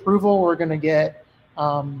get an approval. We're going to get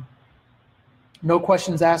no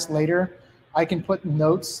questions asked later. I can put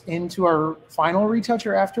notes into our final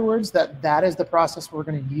retoucher afterwards that is the process we're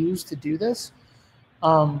going to use to do this.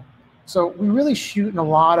 So we really shoot in a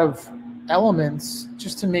lot of elements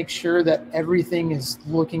just to make sure that everything is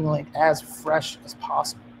looking like as fresh as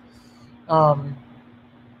possible.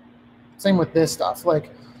 Same with this stuff.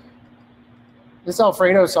 Like this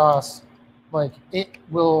Alfredo sauce, like it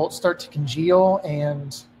will start to congeal,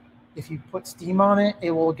 and if you put steam on it,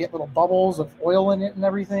 it will get little bubbles of oil in it and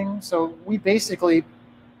everything. So we basically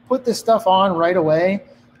put this stuff on right away,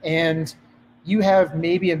 and you have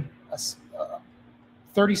maybe a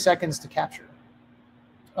 30 seconds to capture.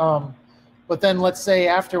 But then let's say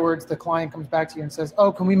afterwards the client comes back to you and says,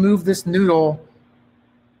 oh, can we move this noodle,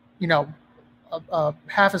 you know,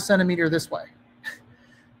 half a centimeter this way?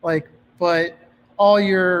 Like, but all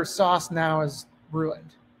your sauce now is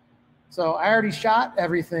ruined. So I already shot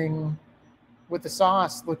everything with the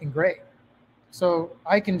sauce looking great. So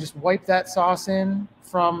I can just wipe that sauce in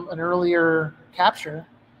from an earlier capture,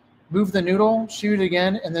 move the noodle, shoot it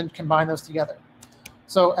again, and then combine those together.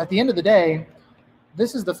 So at the end of the day,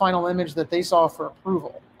 this is the final image that they saw for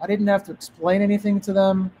approval. I didn't have to explain anything to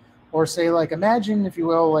them or say, like, imagine, if you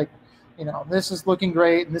will, like, you know, this is looking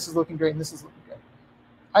great, and this is looking great, and this is looking great.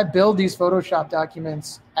 I build these Photoshop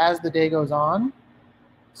documents as the day goes on.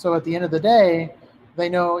 So at the end of the day, they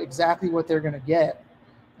know exactly what they're going to get,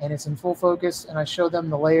 and it's in full focus, and I show them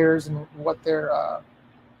the layers and what their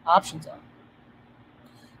options are.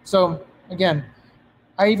 So again,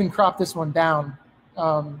 I even cropped this one down,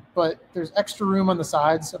 but there's extra room on the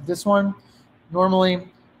sides of this one. Normally,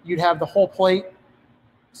 you'd have the whole plate,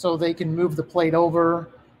 so they can move the plate over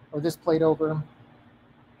or this plate over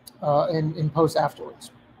in post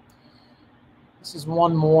afterwards. This is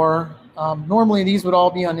one more. Normally, these would all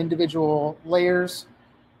be on individual layers.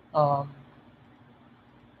 These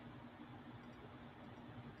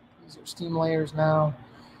are steam layers now.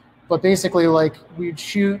 But basically, like, we'd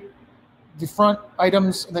shoot the front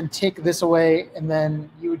items and then take this away, and then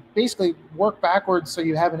you would basically work backwards so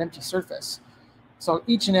you have an empty surface. So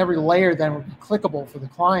each and every layer then would be clickable for the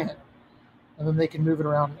client, and then they can move it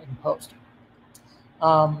around in post.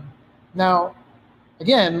 Now,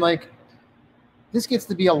 again, like, this gets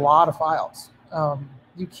to be a lot of files.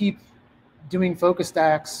 You keep doing focus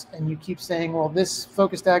stacks, and you keep saying, well, this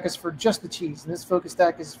focus stack is for just the cheese, and this focus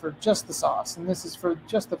stack is for just the sauce, and this is for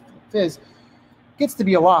just the fizz. It gets to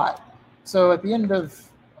be a lot. So at the end of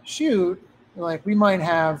a shoot, like, we might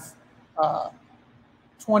have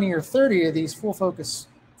 20 or 30 of these full focus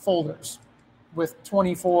folders with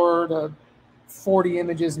 24 to 40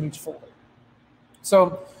 images in each folder.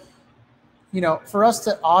 So, you know, for us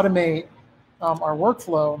to automate our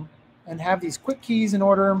workflow and have these quick keys in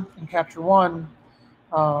order in Capture One,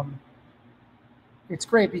 it's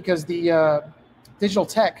great because the digital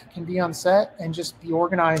tech can be on set and just be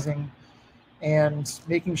organizing and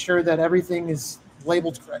making sure that everything is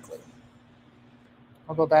labeled correctly.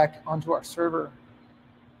 I'll go back onto our server.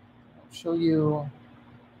 I'll show you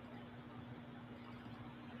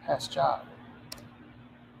past job.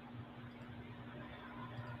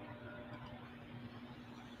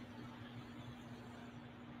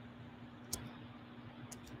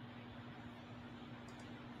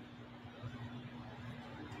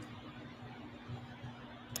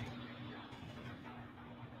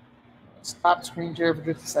 Stop screen share for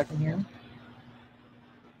just a second here. Does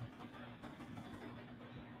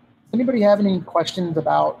anybody have any questions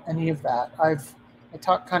about any of that? I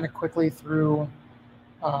talked kind of quickly through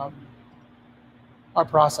our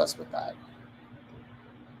process with that.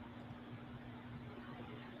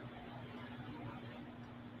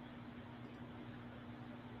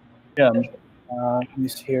 Yeah. Let me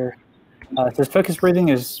see here. It says focus breathing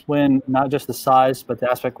is when not just the size, but the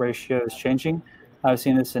aspect ratio is changing. I've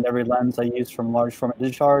seen this in every lens I use, from large format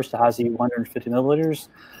digitars to Hazy 150 milliliters.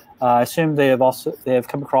 I assume they have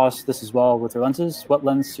come across this as well with their lenses. What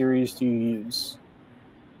lens series do you use?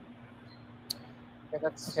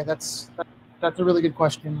 That's a really good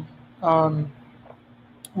question.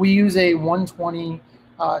 We use a 120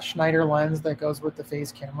 Schneider lens that goes with the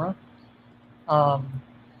phase camera,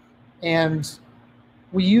 and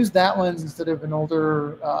we use that lens instead of an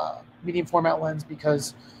older medium format lens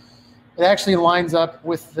because it actually lines up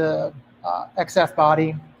with the XF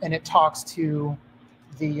body and it talks to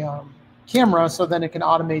the camera, so then it can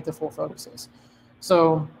automate the full focuses.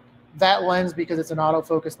 So that lens, because it's an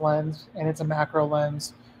autofocus lens and it's a macro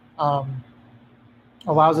lens,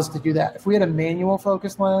 allows us to do that. If we had a manual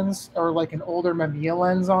focus lens or like an older Mamiya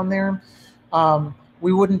lens on there,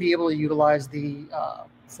 we wouldn't be able to utilize the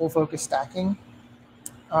full focus stacking.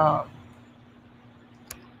 Hope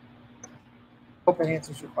that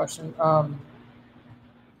answers your question.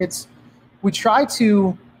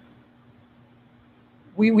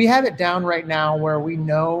 We have it down right now where we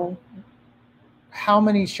know how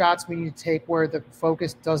many shots we need to take where the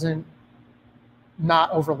focus doesn't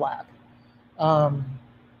not overlap.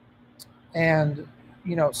 And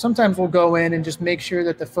you know, sometimes we'll go in and just make sure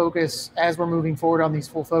that the focus as we're moving forward on these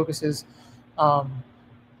full focuses does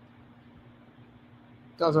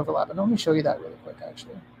overlap. And let me show you that really quick,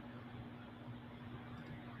 actually.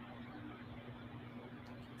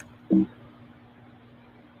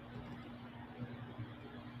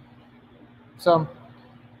 So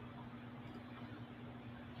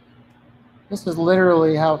this is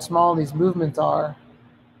literally how small these movements are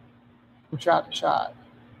from shot to shot.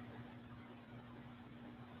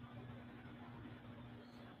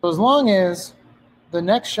 So as long as the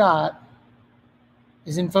next shot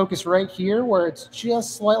is in focus right here where it's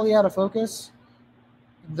just slightly out of focus,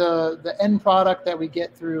 the end product that we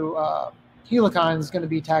get through Helicon is going to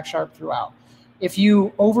be tack sharp throughout. If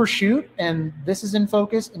you overshoot and this is in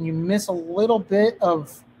focus and you miss a little bit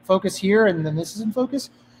of focus here and then this is in focus,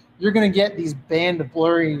 you're going to get these band of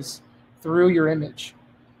blurries through your image.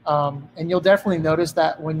 And you'll definitely notice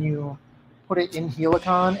that when you put it in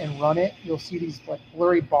Helicon and run it, you'll see these like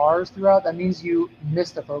blurry bars throughout. That means you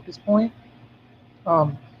missed a focus point.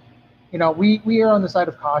 You know, we are on the side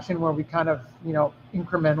of caution where we kind of, you know,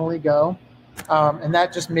 incrementally go. And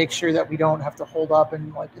that just makes sure that we don't have to hold up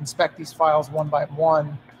and like inspect these files one by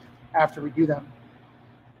one after we do them.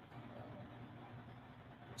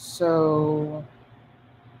 So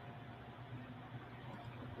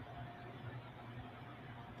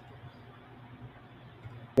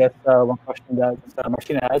I guess one question that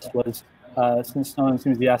Martina asked was, since no one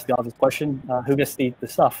seems to be asking the obvious question, who gets to eat the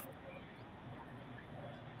stuff?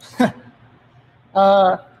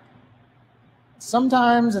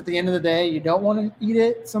 Sometimes at the end of the day, you don't want to eat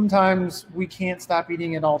it. Sometimes we can't stop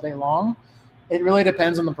eating it all day long. It really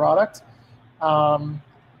depends on the product.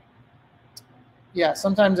 Yeah,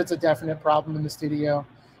 sometimes it's a definite problem in the studio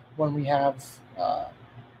when we have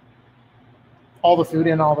all the food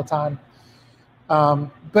in all the time.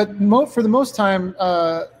 But for the most time,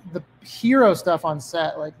 the hero stuff on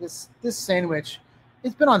set, like this sandwich,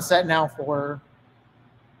 it's been on set now for,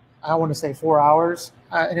 I want to say 4 hours,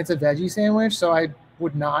 and it's a veggie sandwich, so I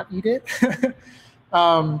would not eat it.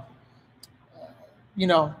 You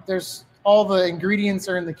know, there's all the ingredients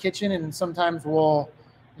are in the kitchen, and sometimes we'll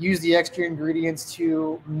use the extra ingredients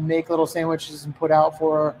to make little sandwiches and put out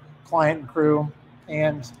for client and crew,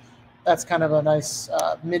 and that's kind of a nice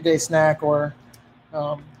midday snack or,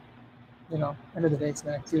 you know, end of the day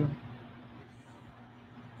snack too.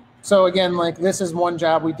 So again, like this is one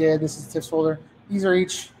job we did. This is the tips folder. These are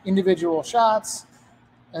each individual shots,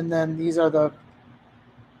 and then these are the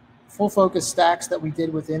full focus stacks that we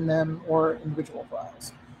did within them or individual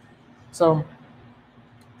files. So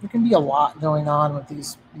there can be a lot going on with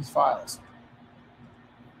these files.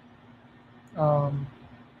 From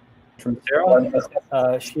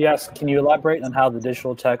Sarah, she asks, can you elaborate on how the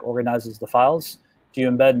digital tech organizes the files? Do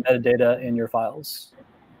you embed metadata in your files?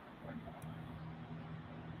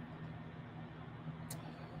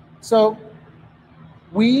 So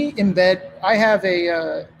we embed, I have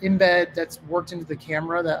a embed that's worked into the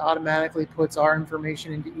camera that automatically puts our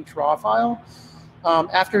information into each raw file.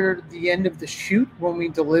 After the end of the shoot, when we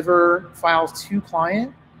deliver files to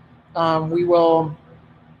client, we will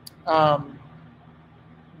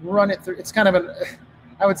run it through, it's kind of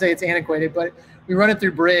I would say it's antiquated, but we run it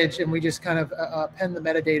through Bridge and we just kind of pen the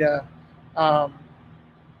metadata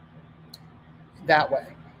that way.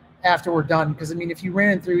 after we're done, because I mean, if you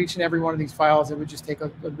ran through each and every one of these files, it would just take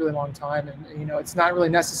a really long time, and you know, it's not really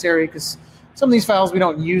necessary because some of these files we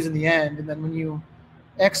don't use in the end, and then when you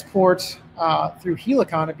export through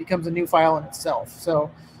Helicon, it becomes a new file in itself.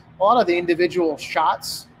 So a lot of the individual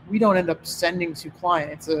shots we don't end up sending to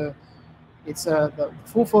client. It's the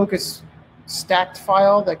full focus stacked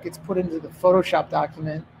file that gets put into the Photoshop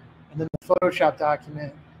document, and then the Photoshop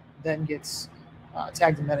document then gets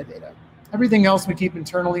tagged in metadata. Everything else we keep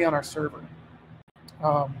internally on our server.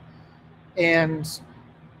 And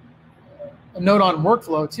a note on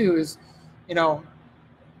workflow too is, you know,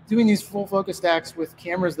 doing these full focus stacks with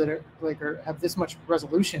cameras that are have this much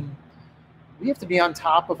resolution, we have to be on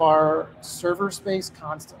top of our server space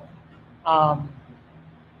constantly.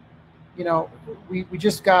 You know, we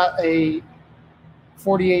just got a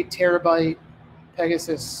 48 terabyte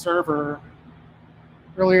Pegasus server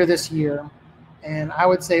earlier this year, and I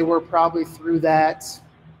would say we're probably through that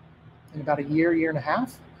in about a year and a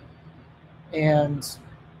half. And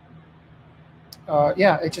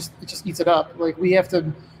yeah, it just eats it up. Like, we have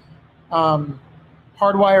to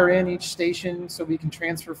hardwire in each station so we can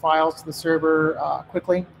transfer files to the server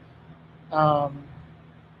quickly. Yeah,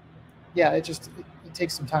 it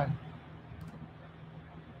takes some time.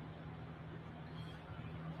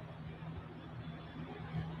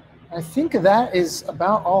 I think that is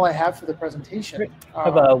about all I have for the presentation. I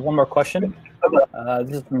have one more question.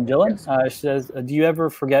 This is from Dylan. She says, do you ever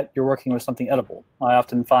forget you're working with something edible? I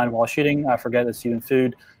often find while shooting, I forget that student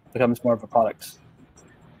food becomes more of a product.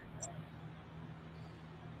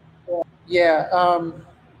 Yeah,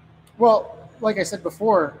 well, like I said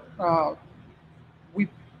before, we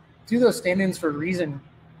do those stand-ins for a reason.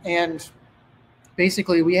 And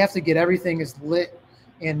basically, we have to get everything as lit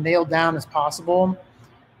and nailed down as possible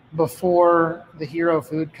before the hero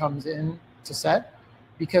food comes in to set.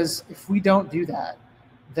 Because if we don't do that,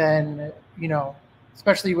 then, you know,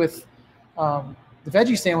 especially with the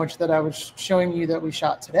veggie sandwich that I was showing you that we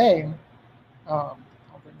shot today, I'll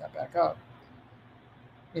bring that back up.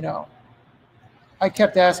 You know, I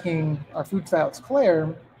kept asking our food stylist,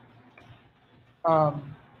 Claire,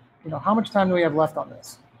 you know, how much time do we have left on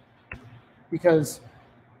this? Because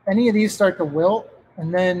any of these start to wilt,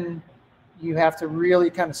 and then you have to really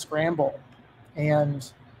kind of scramble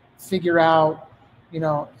and figure out, you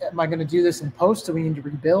know, am I going to do this in post? Do we need to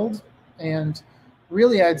rebuild? And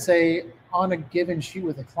really, I'd say on a given shoot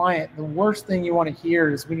with a client, the worst thing you want to hear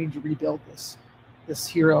is we need to rebuild this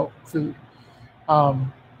hero food.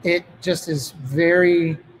 It just is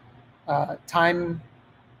very time.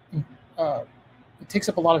 It takes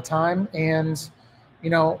up a lot of time, and you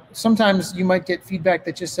know, sometimes you might get feedback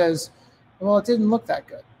that just says, "Well, it didn't look that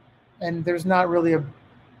good," and there's not really a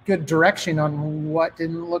good direction on what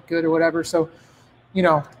didn't look good or whatever. So, you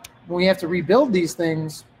know, when we have to rebuild these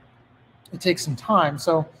things, it takes some time.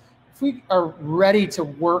 So if we are ready to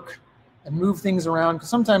work and move things around, because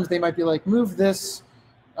sometimes they might be like, move this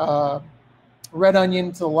red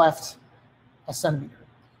onion to the left a centimeter,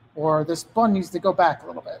 or this bun needs to go back a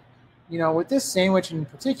little bit. You know, with this sandwich in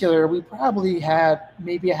particular, we probably had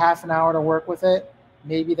maybe a half an hour to work with it,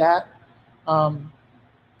 maybe that.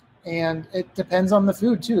 And it depends on the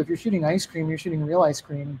food too. If you're shooting ice cream, you're shooting real ice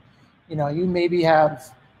cream, you know, you maybe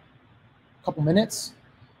have a couple minutes.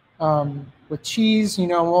 With cheese, you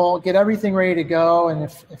know, we'll get everything ready to go, and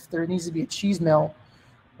if there needs to be a cheese melt,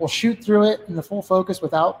 we'll shoot through it in the full focus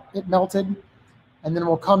without it melted, and then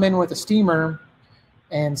we'll come in with a steamer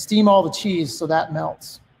and steam all the cheese so that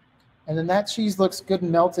melts. And then that cheese looks good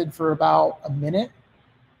and melted for about a minute,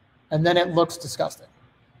 and then it looks disgusting.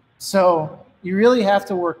 So you really have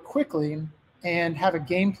to work quickly and have a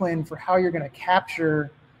game plan for how you're going to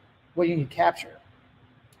capture what you need to capture.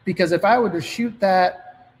 Because if I were to shoot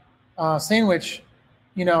that sandwich,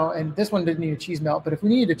 you know, and this one didn't need a cheese melt, but if we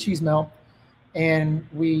needed a cheese melt and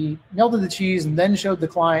we melted the cheese and then showed the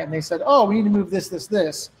client and they said, oh, we need to move this, this,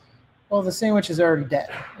 this, well, the sandwich is already dead.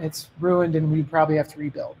 It's ruined, and we probably have to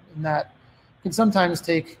rebuild. And that can sometimes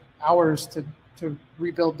take hours to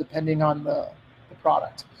rebuild depending on the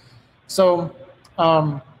product. So,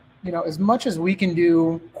 you know, as much as we can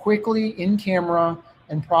do quickly in camera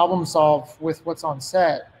and problem solve with what's on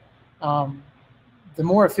set, the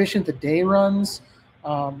more efficient the day runs,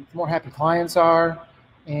 the more happy clients are.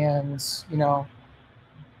 And, you know,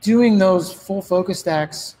 doing those full focus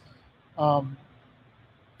stacks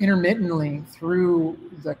intermittently through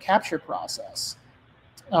the capture process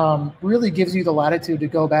really gives you the latitude to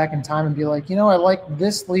go back in time and be like, you know, I like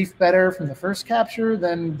this leaf better from the first capture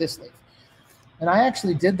than this leaf. And I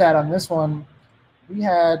actually did that on this one. We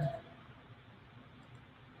had,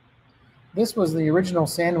 this was the original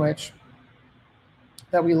sandwich.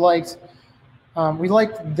 that we liked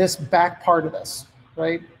this back part of this,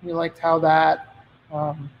 right? We liked how that,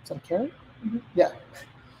 is that a carrot? Mm-hmm. Yeah,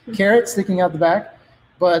 carrot sticking out the back.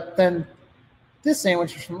 But then this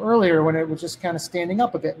sandwich was from earlier when it was just kind of standing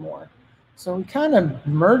up a bit more. So we kind of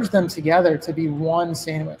merged them together to be one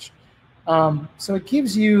sandwich. So it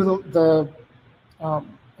gives you the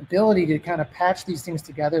ability to kind of patch these things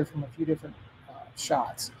together from a few different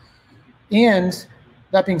shots. And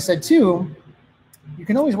that being said too, you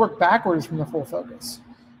can always work backwards from the full focus.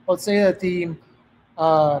 Let's say that the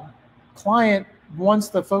client wants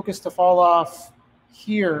the focus to fall off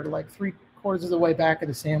here, like 3/4 of the way back of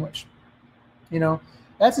the sandwich. You know,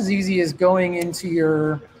 that's as easy as going into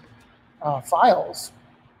your files.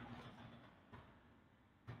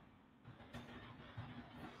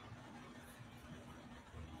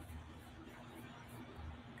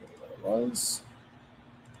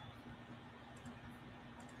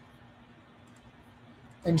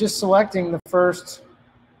 And just selecting the first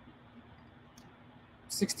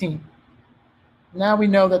 16. Now we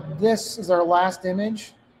know that this is our last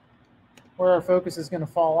image where our focus is going to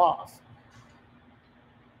fall off,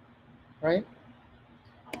 right?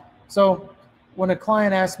 So when a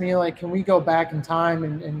client asks me, like, can we go back in time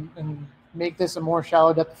and make this a more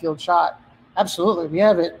shallow depth of field shot? Absolutely. We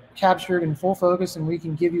have it captured in full focus, and we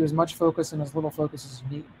can give you as much focus and as little focus as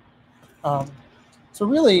you need. So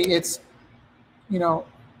really, it's, you know,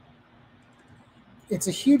 it's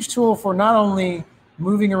a huge tool for not only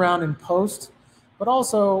moving around in post, but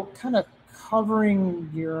also kind of covering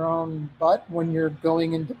your own butt when you're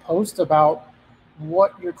going into post about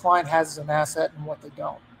what your client has as an asset and what they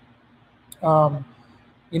don't.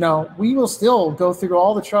 You know, we will still go through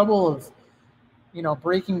all the trouble of, you know,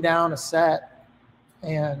 breaking down a set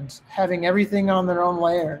and having everything on their own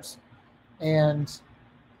layers. And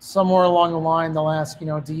somewhere along the line, they'll ask, you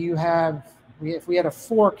know, do you have, if we had a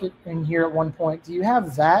fork in here at one point, do you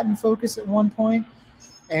have that in focus at one point?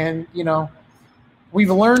 And, you know, we've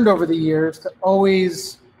learned over the years to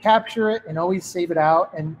always capture it and always save it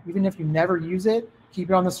out. And even if you never use it, keep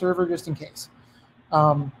it on the server just in case.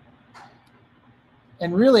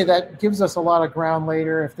 And really, that gives us a lot of ground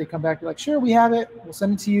later. If they come back, they're like, sure, we have it. We'll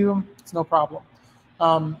send it to you. It's no problem.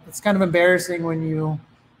 It's kind of embarrassing when you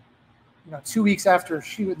know, 2 weeks after a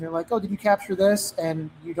shoot, and they're like, oh, did you capture this? And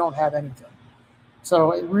you don't have anything. So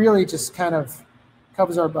it really just kind of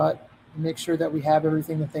covers our butt and makes sure that we have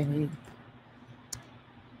everything that they need.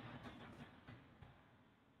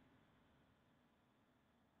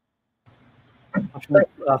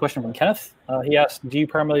 Question from Kenneth. He asked, do you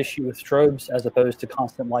primarily shoot with strobes as opposed to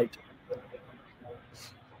constant light?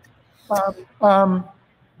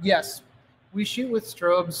 Yes, we shoot with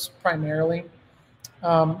strobes primarily,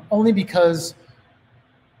 only because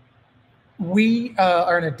we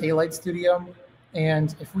are in a daylight studio,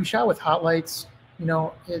 and if we shot with hot lights, you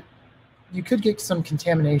know, you could get some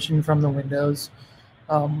contamination from the windows.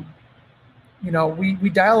 You know, we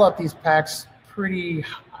dial up these packs pretty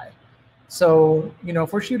high. So, you know,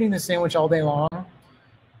 if we're shooting the sandwich all day long,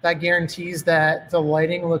 that guarantees that the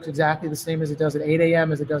lighting looks exactly the same as it does at 8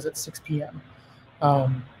 a.m. as it does at 6 p.m.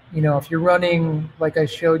 You know, if you're running, like I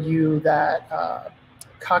showed you that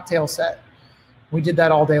cocktail set, we did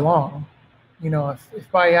that all day long. You know, if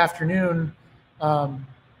by afternoon, the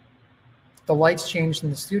lights changed in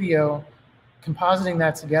the studio, compositing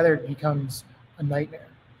that together becomes a nightmare.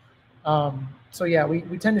 So yeah,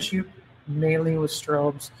 we tend to shoot mainly with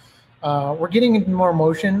strobes. We're getting into more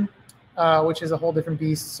motion, which is a whole different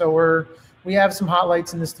beast. So we have some hot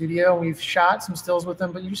lights in the studio. We've shot some stills with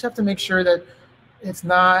them, but you just have to make sure that it's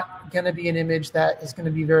not going to be an image that is going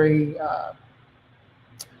to be very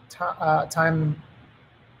time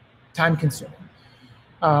consuming.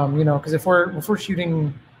 You know, because if we're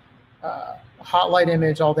shooting a hot light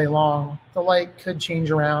image all day long, the light could change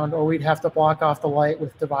around, or we'd have to block off the light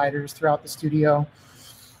with dividers throughout the studio.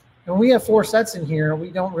 And we have 4 sets in here.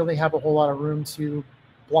 We don't really have a whole lot of room to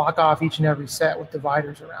block off each and every set with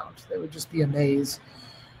dividers around. That would just be a maze.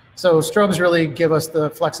 So strobes really give us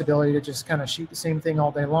the flexibility to just kind of shoot the same thing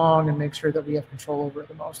all day long and make sure that we have control over it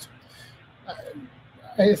the most.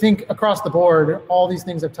 I think across the board, all these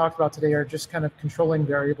things I've talked about today are just kind of controlling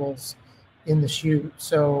variables in the shoot.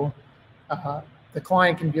 So the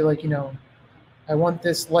client can be like, you know, I want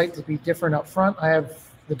this light to be different up front. I have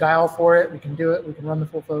the dial for it. We can do it. We can run the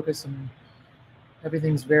full focus, and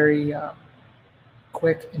everything's very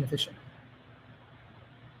quick and efficient.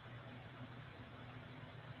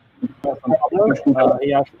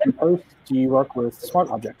 He asked, in post, do you work with smart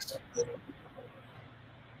objects?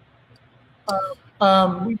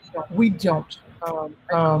 We don't.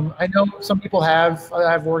 I know some people have,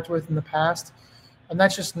 I've worked with in the past. And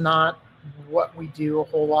that's just not what we do a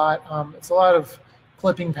whole lot. It's a lot of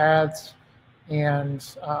clipping paths and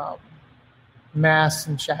masks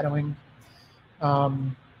and shadowing.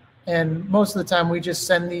 And most of the time we just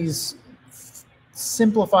send these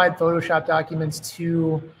simplified Photoshop documents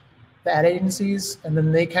to the ad agencies, and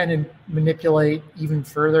then they kind of manipulate even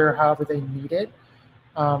further however they need it.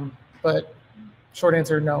 But short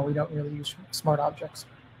answer, no, we don't really use smart objects.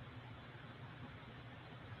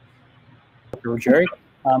 Jerry,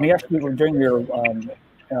 you actually, during your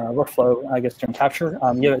workflow, I guess during capture,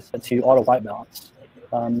 you have it set to auto white balance.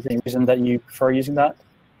 Is there any reason that you prefer using that?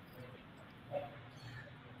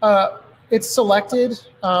 It's selected,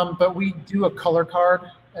 but we do a color card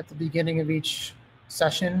at the beginning of each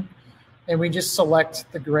session, and we just select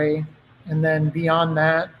the gray. And then beyond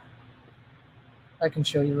that, I can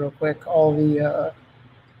show you real quick all the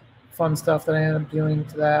fun stuff that I end up doing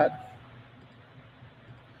to that.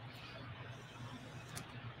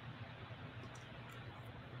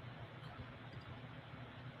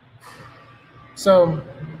 So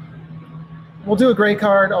we'll do a gray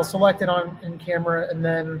card. I'll select it in camera, and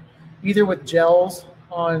then either with gels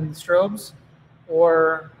on strobes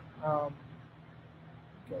or go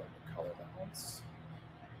to color balance.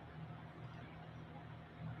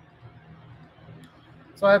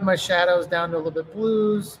 So I have my shadows down to a little bit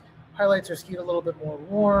blues. Highlights are skewed a little bit more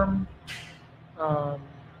warm.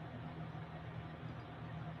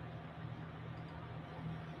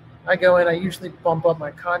 I go in, I usually bump up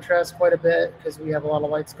my contrast quite a bit because we have a lot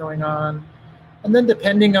of lights going on. And then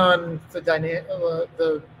depending on the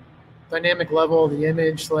dynamic level of the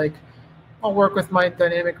image, like I'll work with my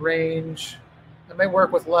dynamic range. I might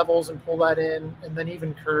work with levels and pull that in, and then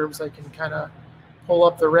even curves, I can kind of pull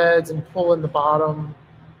up the reds and pull in the bottom.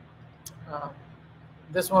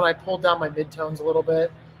 This one, I pulled down my midtones a little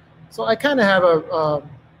bit. So I kind of have a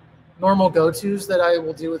normal go-tos that I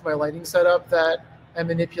will do with my lighting setup that I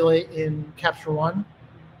manipulate in Capture One.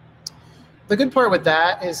 The good part with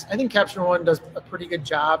that is I think Capture One does a pretty good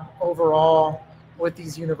job overall with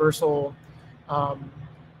these universal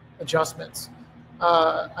adjustments.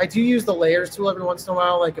 I do use the layers tool every once in a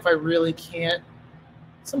while. Like if I really can't,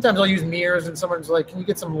 sometimes I'll use mirrors and someone's like, can you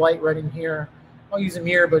get some light right in here? I'll use a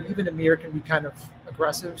mirror, but even a mirror can be kind of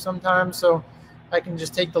aggressive sometimes. So I can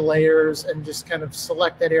just take the layers and just kind of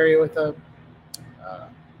select that area with a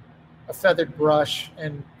feathered brush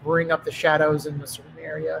and bring up the shadows in a certain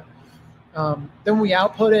area. Then we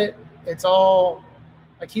output it. It's all,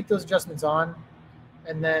 I keep those adjustments on,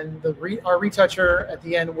 and then our retoucher at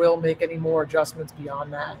the end will make any more adjustments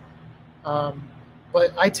beyond that.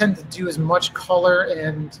 But I tend to do as much color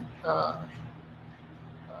and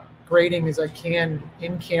grading as I can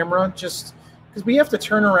in camera, just because we have to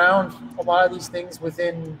turn around a lot of these things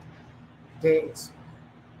within days.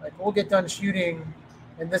 Like we'll get done shooting,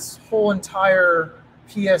 and this whole entire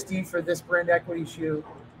PSD for this brand equity shoot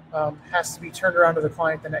has to be turned around to the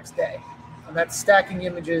client the next day. And that's stacking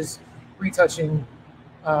images, retouching,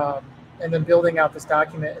 and then building out this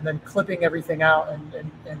document, and then clipping everything out and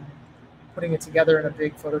putting it together in a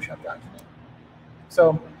big Photoshop document.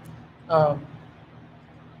 So,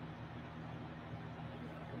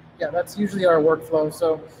 yeah, that's usually our workflow.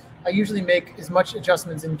 So I usually make as much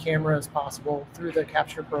adjustments in camera as possible through the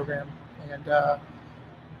capture program. And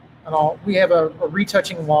we have a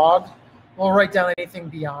retouching log. We'll write down anything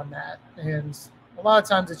beyond that. And a lot of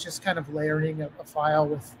times it's just kind of layering a file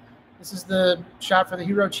with, this is the shot for the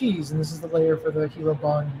hero cheese, and this is the layer for the hero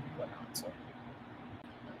bun and whatnot. So, are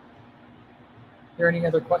there any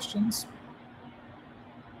other questions?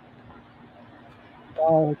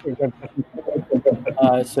 Okay, good.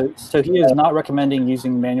 So he is not recommending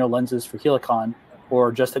using manual lenses for Helicon,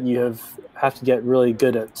 or just that you have to get really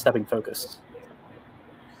good at stepping focus?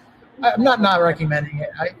 I'm not recommending it.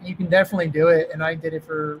 You can definitely do it, and I did it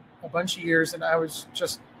for a bunch of years, and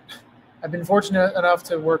I've been fortunate enough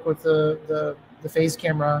to work with the phase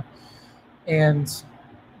camera, and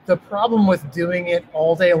the problem with doing it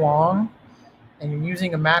all day long, and you're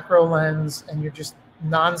using a macro lens, and you're just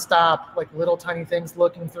nonstop, like little tiny things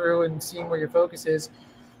looking through and seeing where your focus is,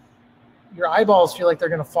 your eyeballs feel like they're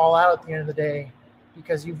going to fall out at the end of the day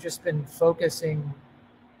because you've just been focusing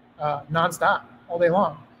nonstop all day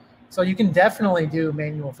long. So you can definitely do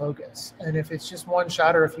manual focus. And if it's just one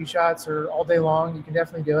shot or a few shots or all day long, you can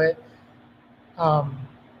definitely do it.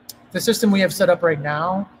 The system we have set up right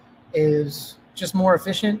now is just more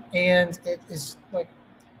efficient, and it is like,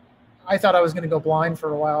 I thought I was going to go blind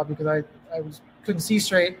for a while because I couldn't see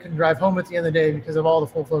straight, couldn't drive home at the end of the day because of all the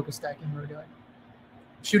full focus stacking we were doing,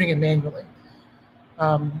 shooting it manually.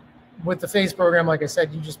 With the phase program, like I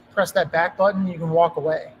said, you just press that back button, you can walk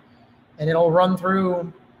away. and it'll run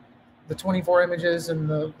through the 24 images, and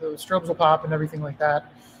the strobes will pop and everything like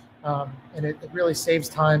that. And it really saves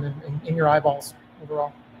time in your eyeballs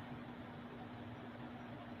overall.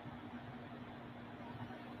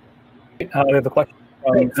 We have a question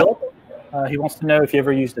from Philip. He wants to know if you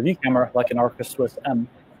ever used a view camera like an Arca Swiss M.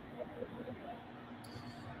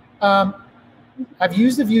 I've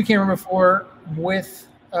used a view camera before with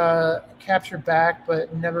capture back,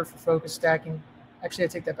 but never for focus stacking. Actually, I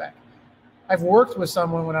take that back. I've worked with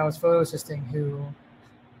someone when I was photo assisting who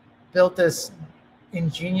built this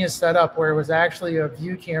ingenious setup where it was actually a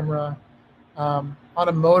view camera on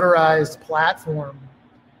a motorized platform,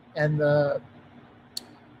 and the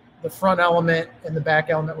front element and the back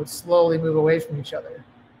element would slowly move away from each other.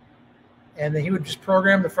 And then he would just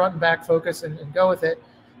program the front and back focus and go with it.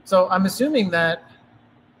 So I'm assuming that,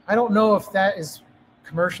 I don't know if that is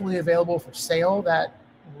commercially available for sale, that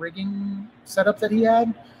rigging setup that he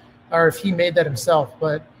had, or if he made that himself,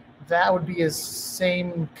 but that would be his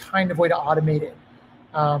same kind of way to automate it.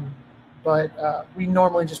 But we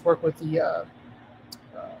normally just work with the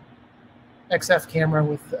XF camera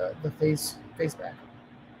with the face back.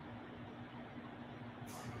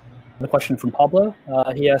 The question from Pablo.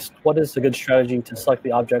 He asked, what is a good strategy to select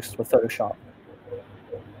the objects with Photoshop?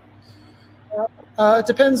 It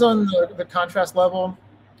depends on the contrast level.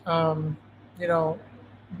 You know,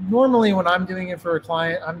 normally when I'm doing it for a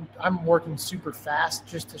client, I'm working super fast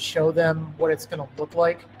just to show them what it's going to look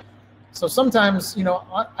like. So sometimes, you know,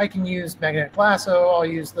 I can use magnetic lasso. I'll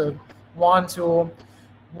use the wand tool.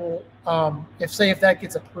 Well, if that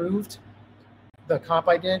gets approved, the comp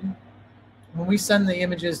I did, when we send the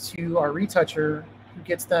images to our retoucher, who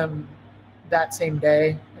gets them that same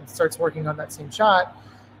day and starts working on that same shot,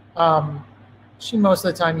 she most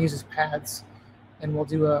of the time uses pads, and we'll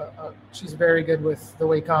do she's very good with the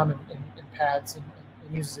Wacom and pads and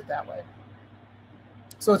uses it that way.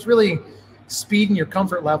 So it's really speed and your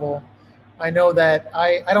comfort level. I know that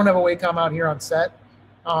I don't have a Wacom out here on set,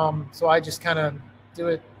 so I just kind of do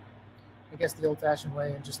it, I guess, the old-fashioned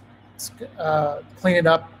way, and just clean it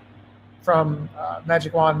up from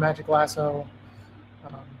magic wand, magic lasso,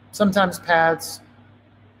 sometimes pads,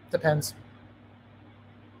 depends.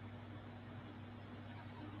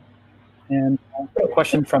 And a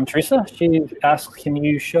question from Teresa. She asks, can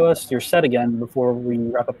you show us your set again before we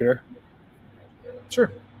wrap up here?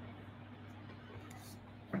 Sure.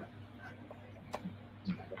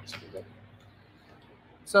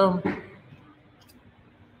 So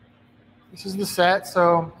this is the set.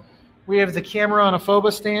 So we have the camera on a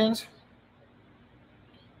phoba stand.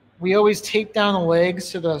 We always tape down the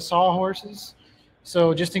legs to the sawhorses.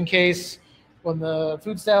 So just in case when the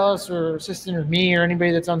food stylist or assistant or me or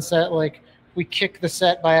anybody that's on set, like, we kick the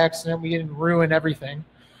set by accident, we didn't ruin everything.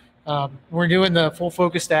 We're doing the full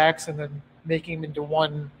focus stacks and then making them into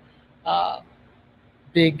one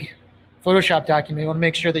big Photoshop document. You want to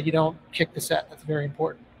make sure that you don't kick the set. That's very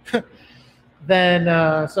important.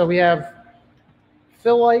 Then, so we have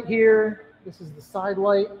fill light here. This is the side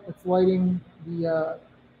light that's lighting the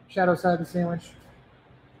shadow side of the sandwich.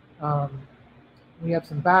 We have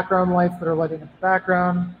some background lights that are lighting up the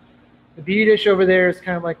background. The beauty dish over there is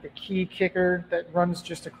kind of like the key kicker that runs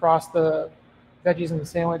just across the veggies in the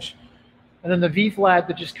sandwich. And then the V-flat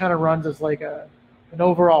that just kind of runs as like an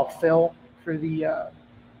overall fill for the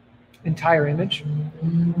entire image.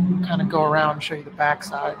 Kind of go around and show you the back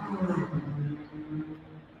side.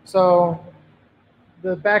 So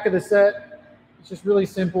the back of the set is just really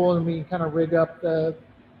simple, and we kind of rig up the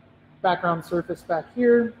background surface back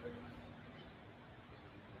here.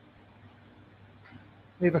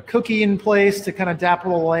 We have a cookie in place to kind of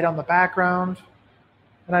dapple the light on the background.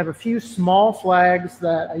 And I have a few small flags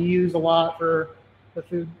that I use a lot for the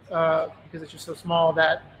food because it's just so small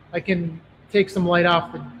that I can take some light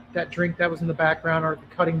off that drink that was in the background or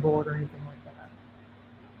the cutting board or anything like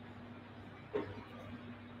that.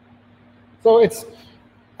 So it's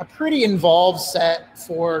a pretty involved set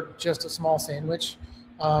for just a small sandwich.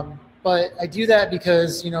 But I do that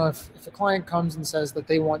because, you know, if a client comes and says that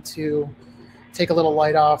they want to take a little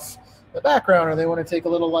light off the background, or they want to take a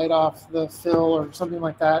little light off the fill or something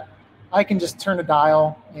like that, I can just turn a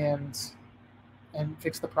dial and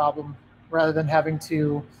fix the problem rather than having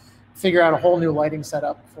to figure out a whole new lighting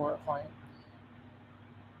setup for a client.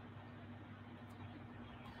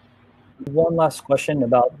 One last question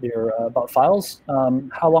about your about files.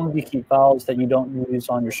 How long do you keep files that you don't use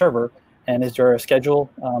on your server? And is there a schedule?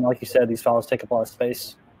 Like you said, these files take up a lot of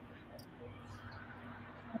space.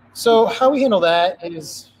 So how we handle that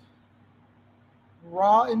is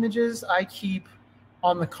raw images I keep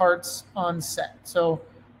on the carts on set. So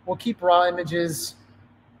we'll keep raw images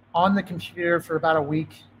on the computer for about a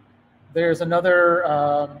week. There's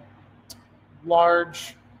another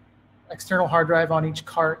large external hard drive on each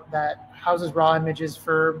cart that houses raw images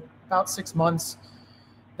for about 6 months.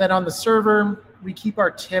 Then on the server, we keep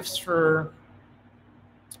our TIFFs for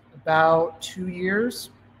about 2 years.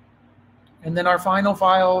 And then our final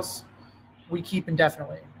files, we keep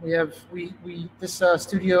indefinitely. We have, this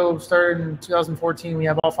studio started in 2014. We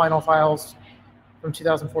have all final files from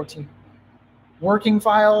 2014. Working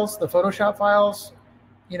files, the Photoshop files,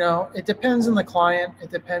 you know, it depends on the client. It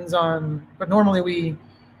depends on, but normally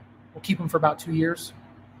we'll keep them for about 2 years.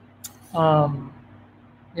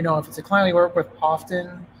 You know, if it's a client we work with often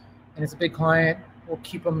and it's a big client, we'll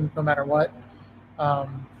keep them no matter what.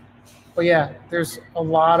 But yeah, there's a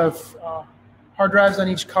lot of hard drives on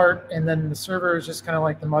each cart, and then the server is just kind of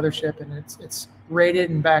like the mothership, and it's rated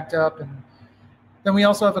and backed up. And then we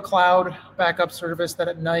also have a cloud backup service that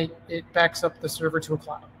at night it backs up the server to a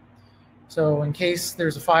cloud. So in case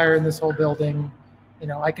there's a fire in this whole building, you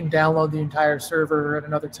know, I can download the entire server at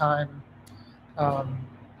another time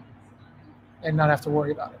and not have to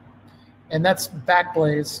worry about it. And that's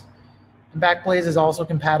Backblaze. And Backblaze is also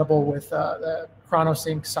compatible with the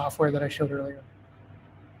ChronoSync software that I showed earlier.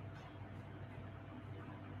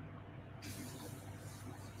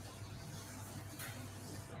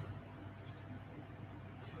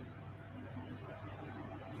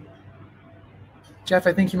 Jeff,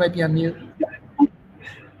 I think you might be on mute.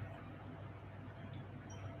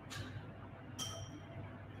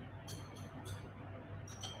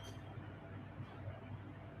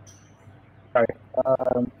 Sorry.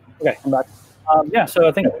 Okay, I'm back. Yeah, so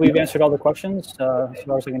I think we've answered all the questions as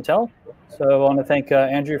far as I can tell. So I want to thank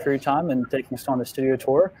Andrew for your time and taking us on the studio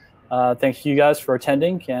tour. Thanks to you guys for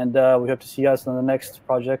attending, and we hope to see you guys on the next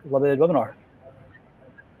Project Limited webinar.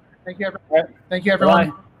 Thank you, everyone. Thank you,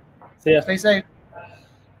 everyone. Bye. See ya. Stay safe.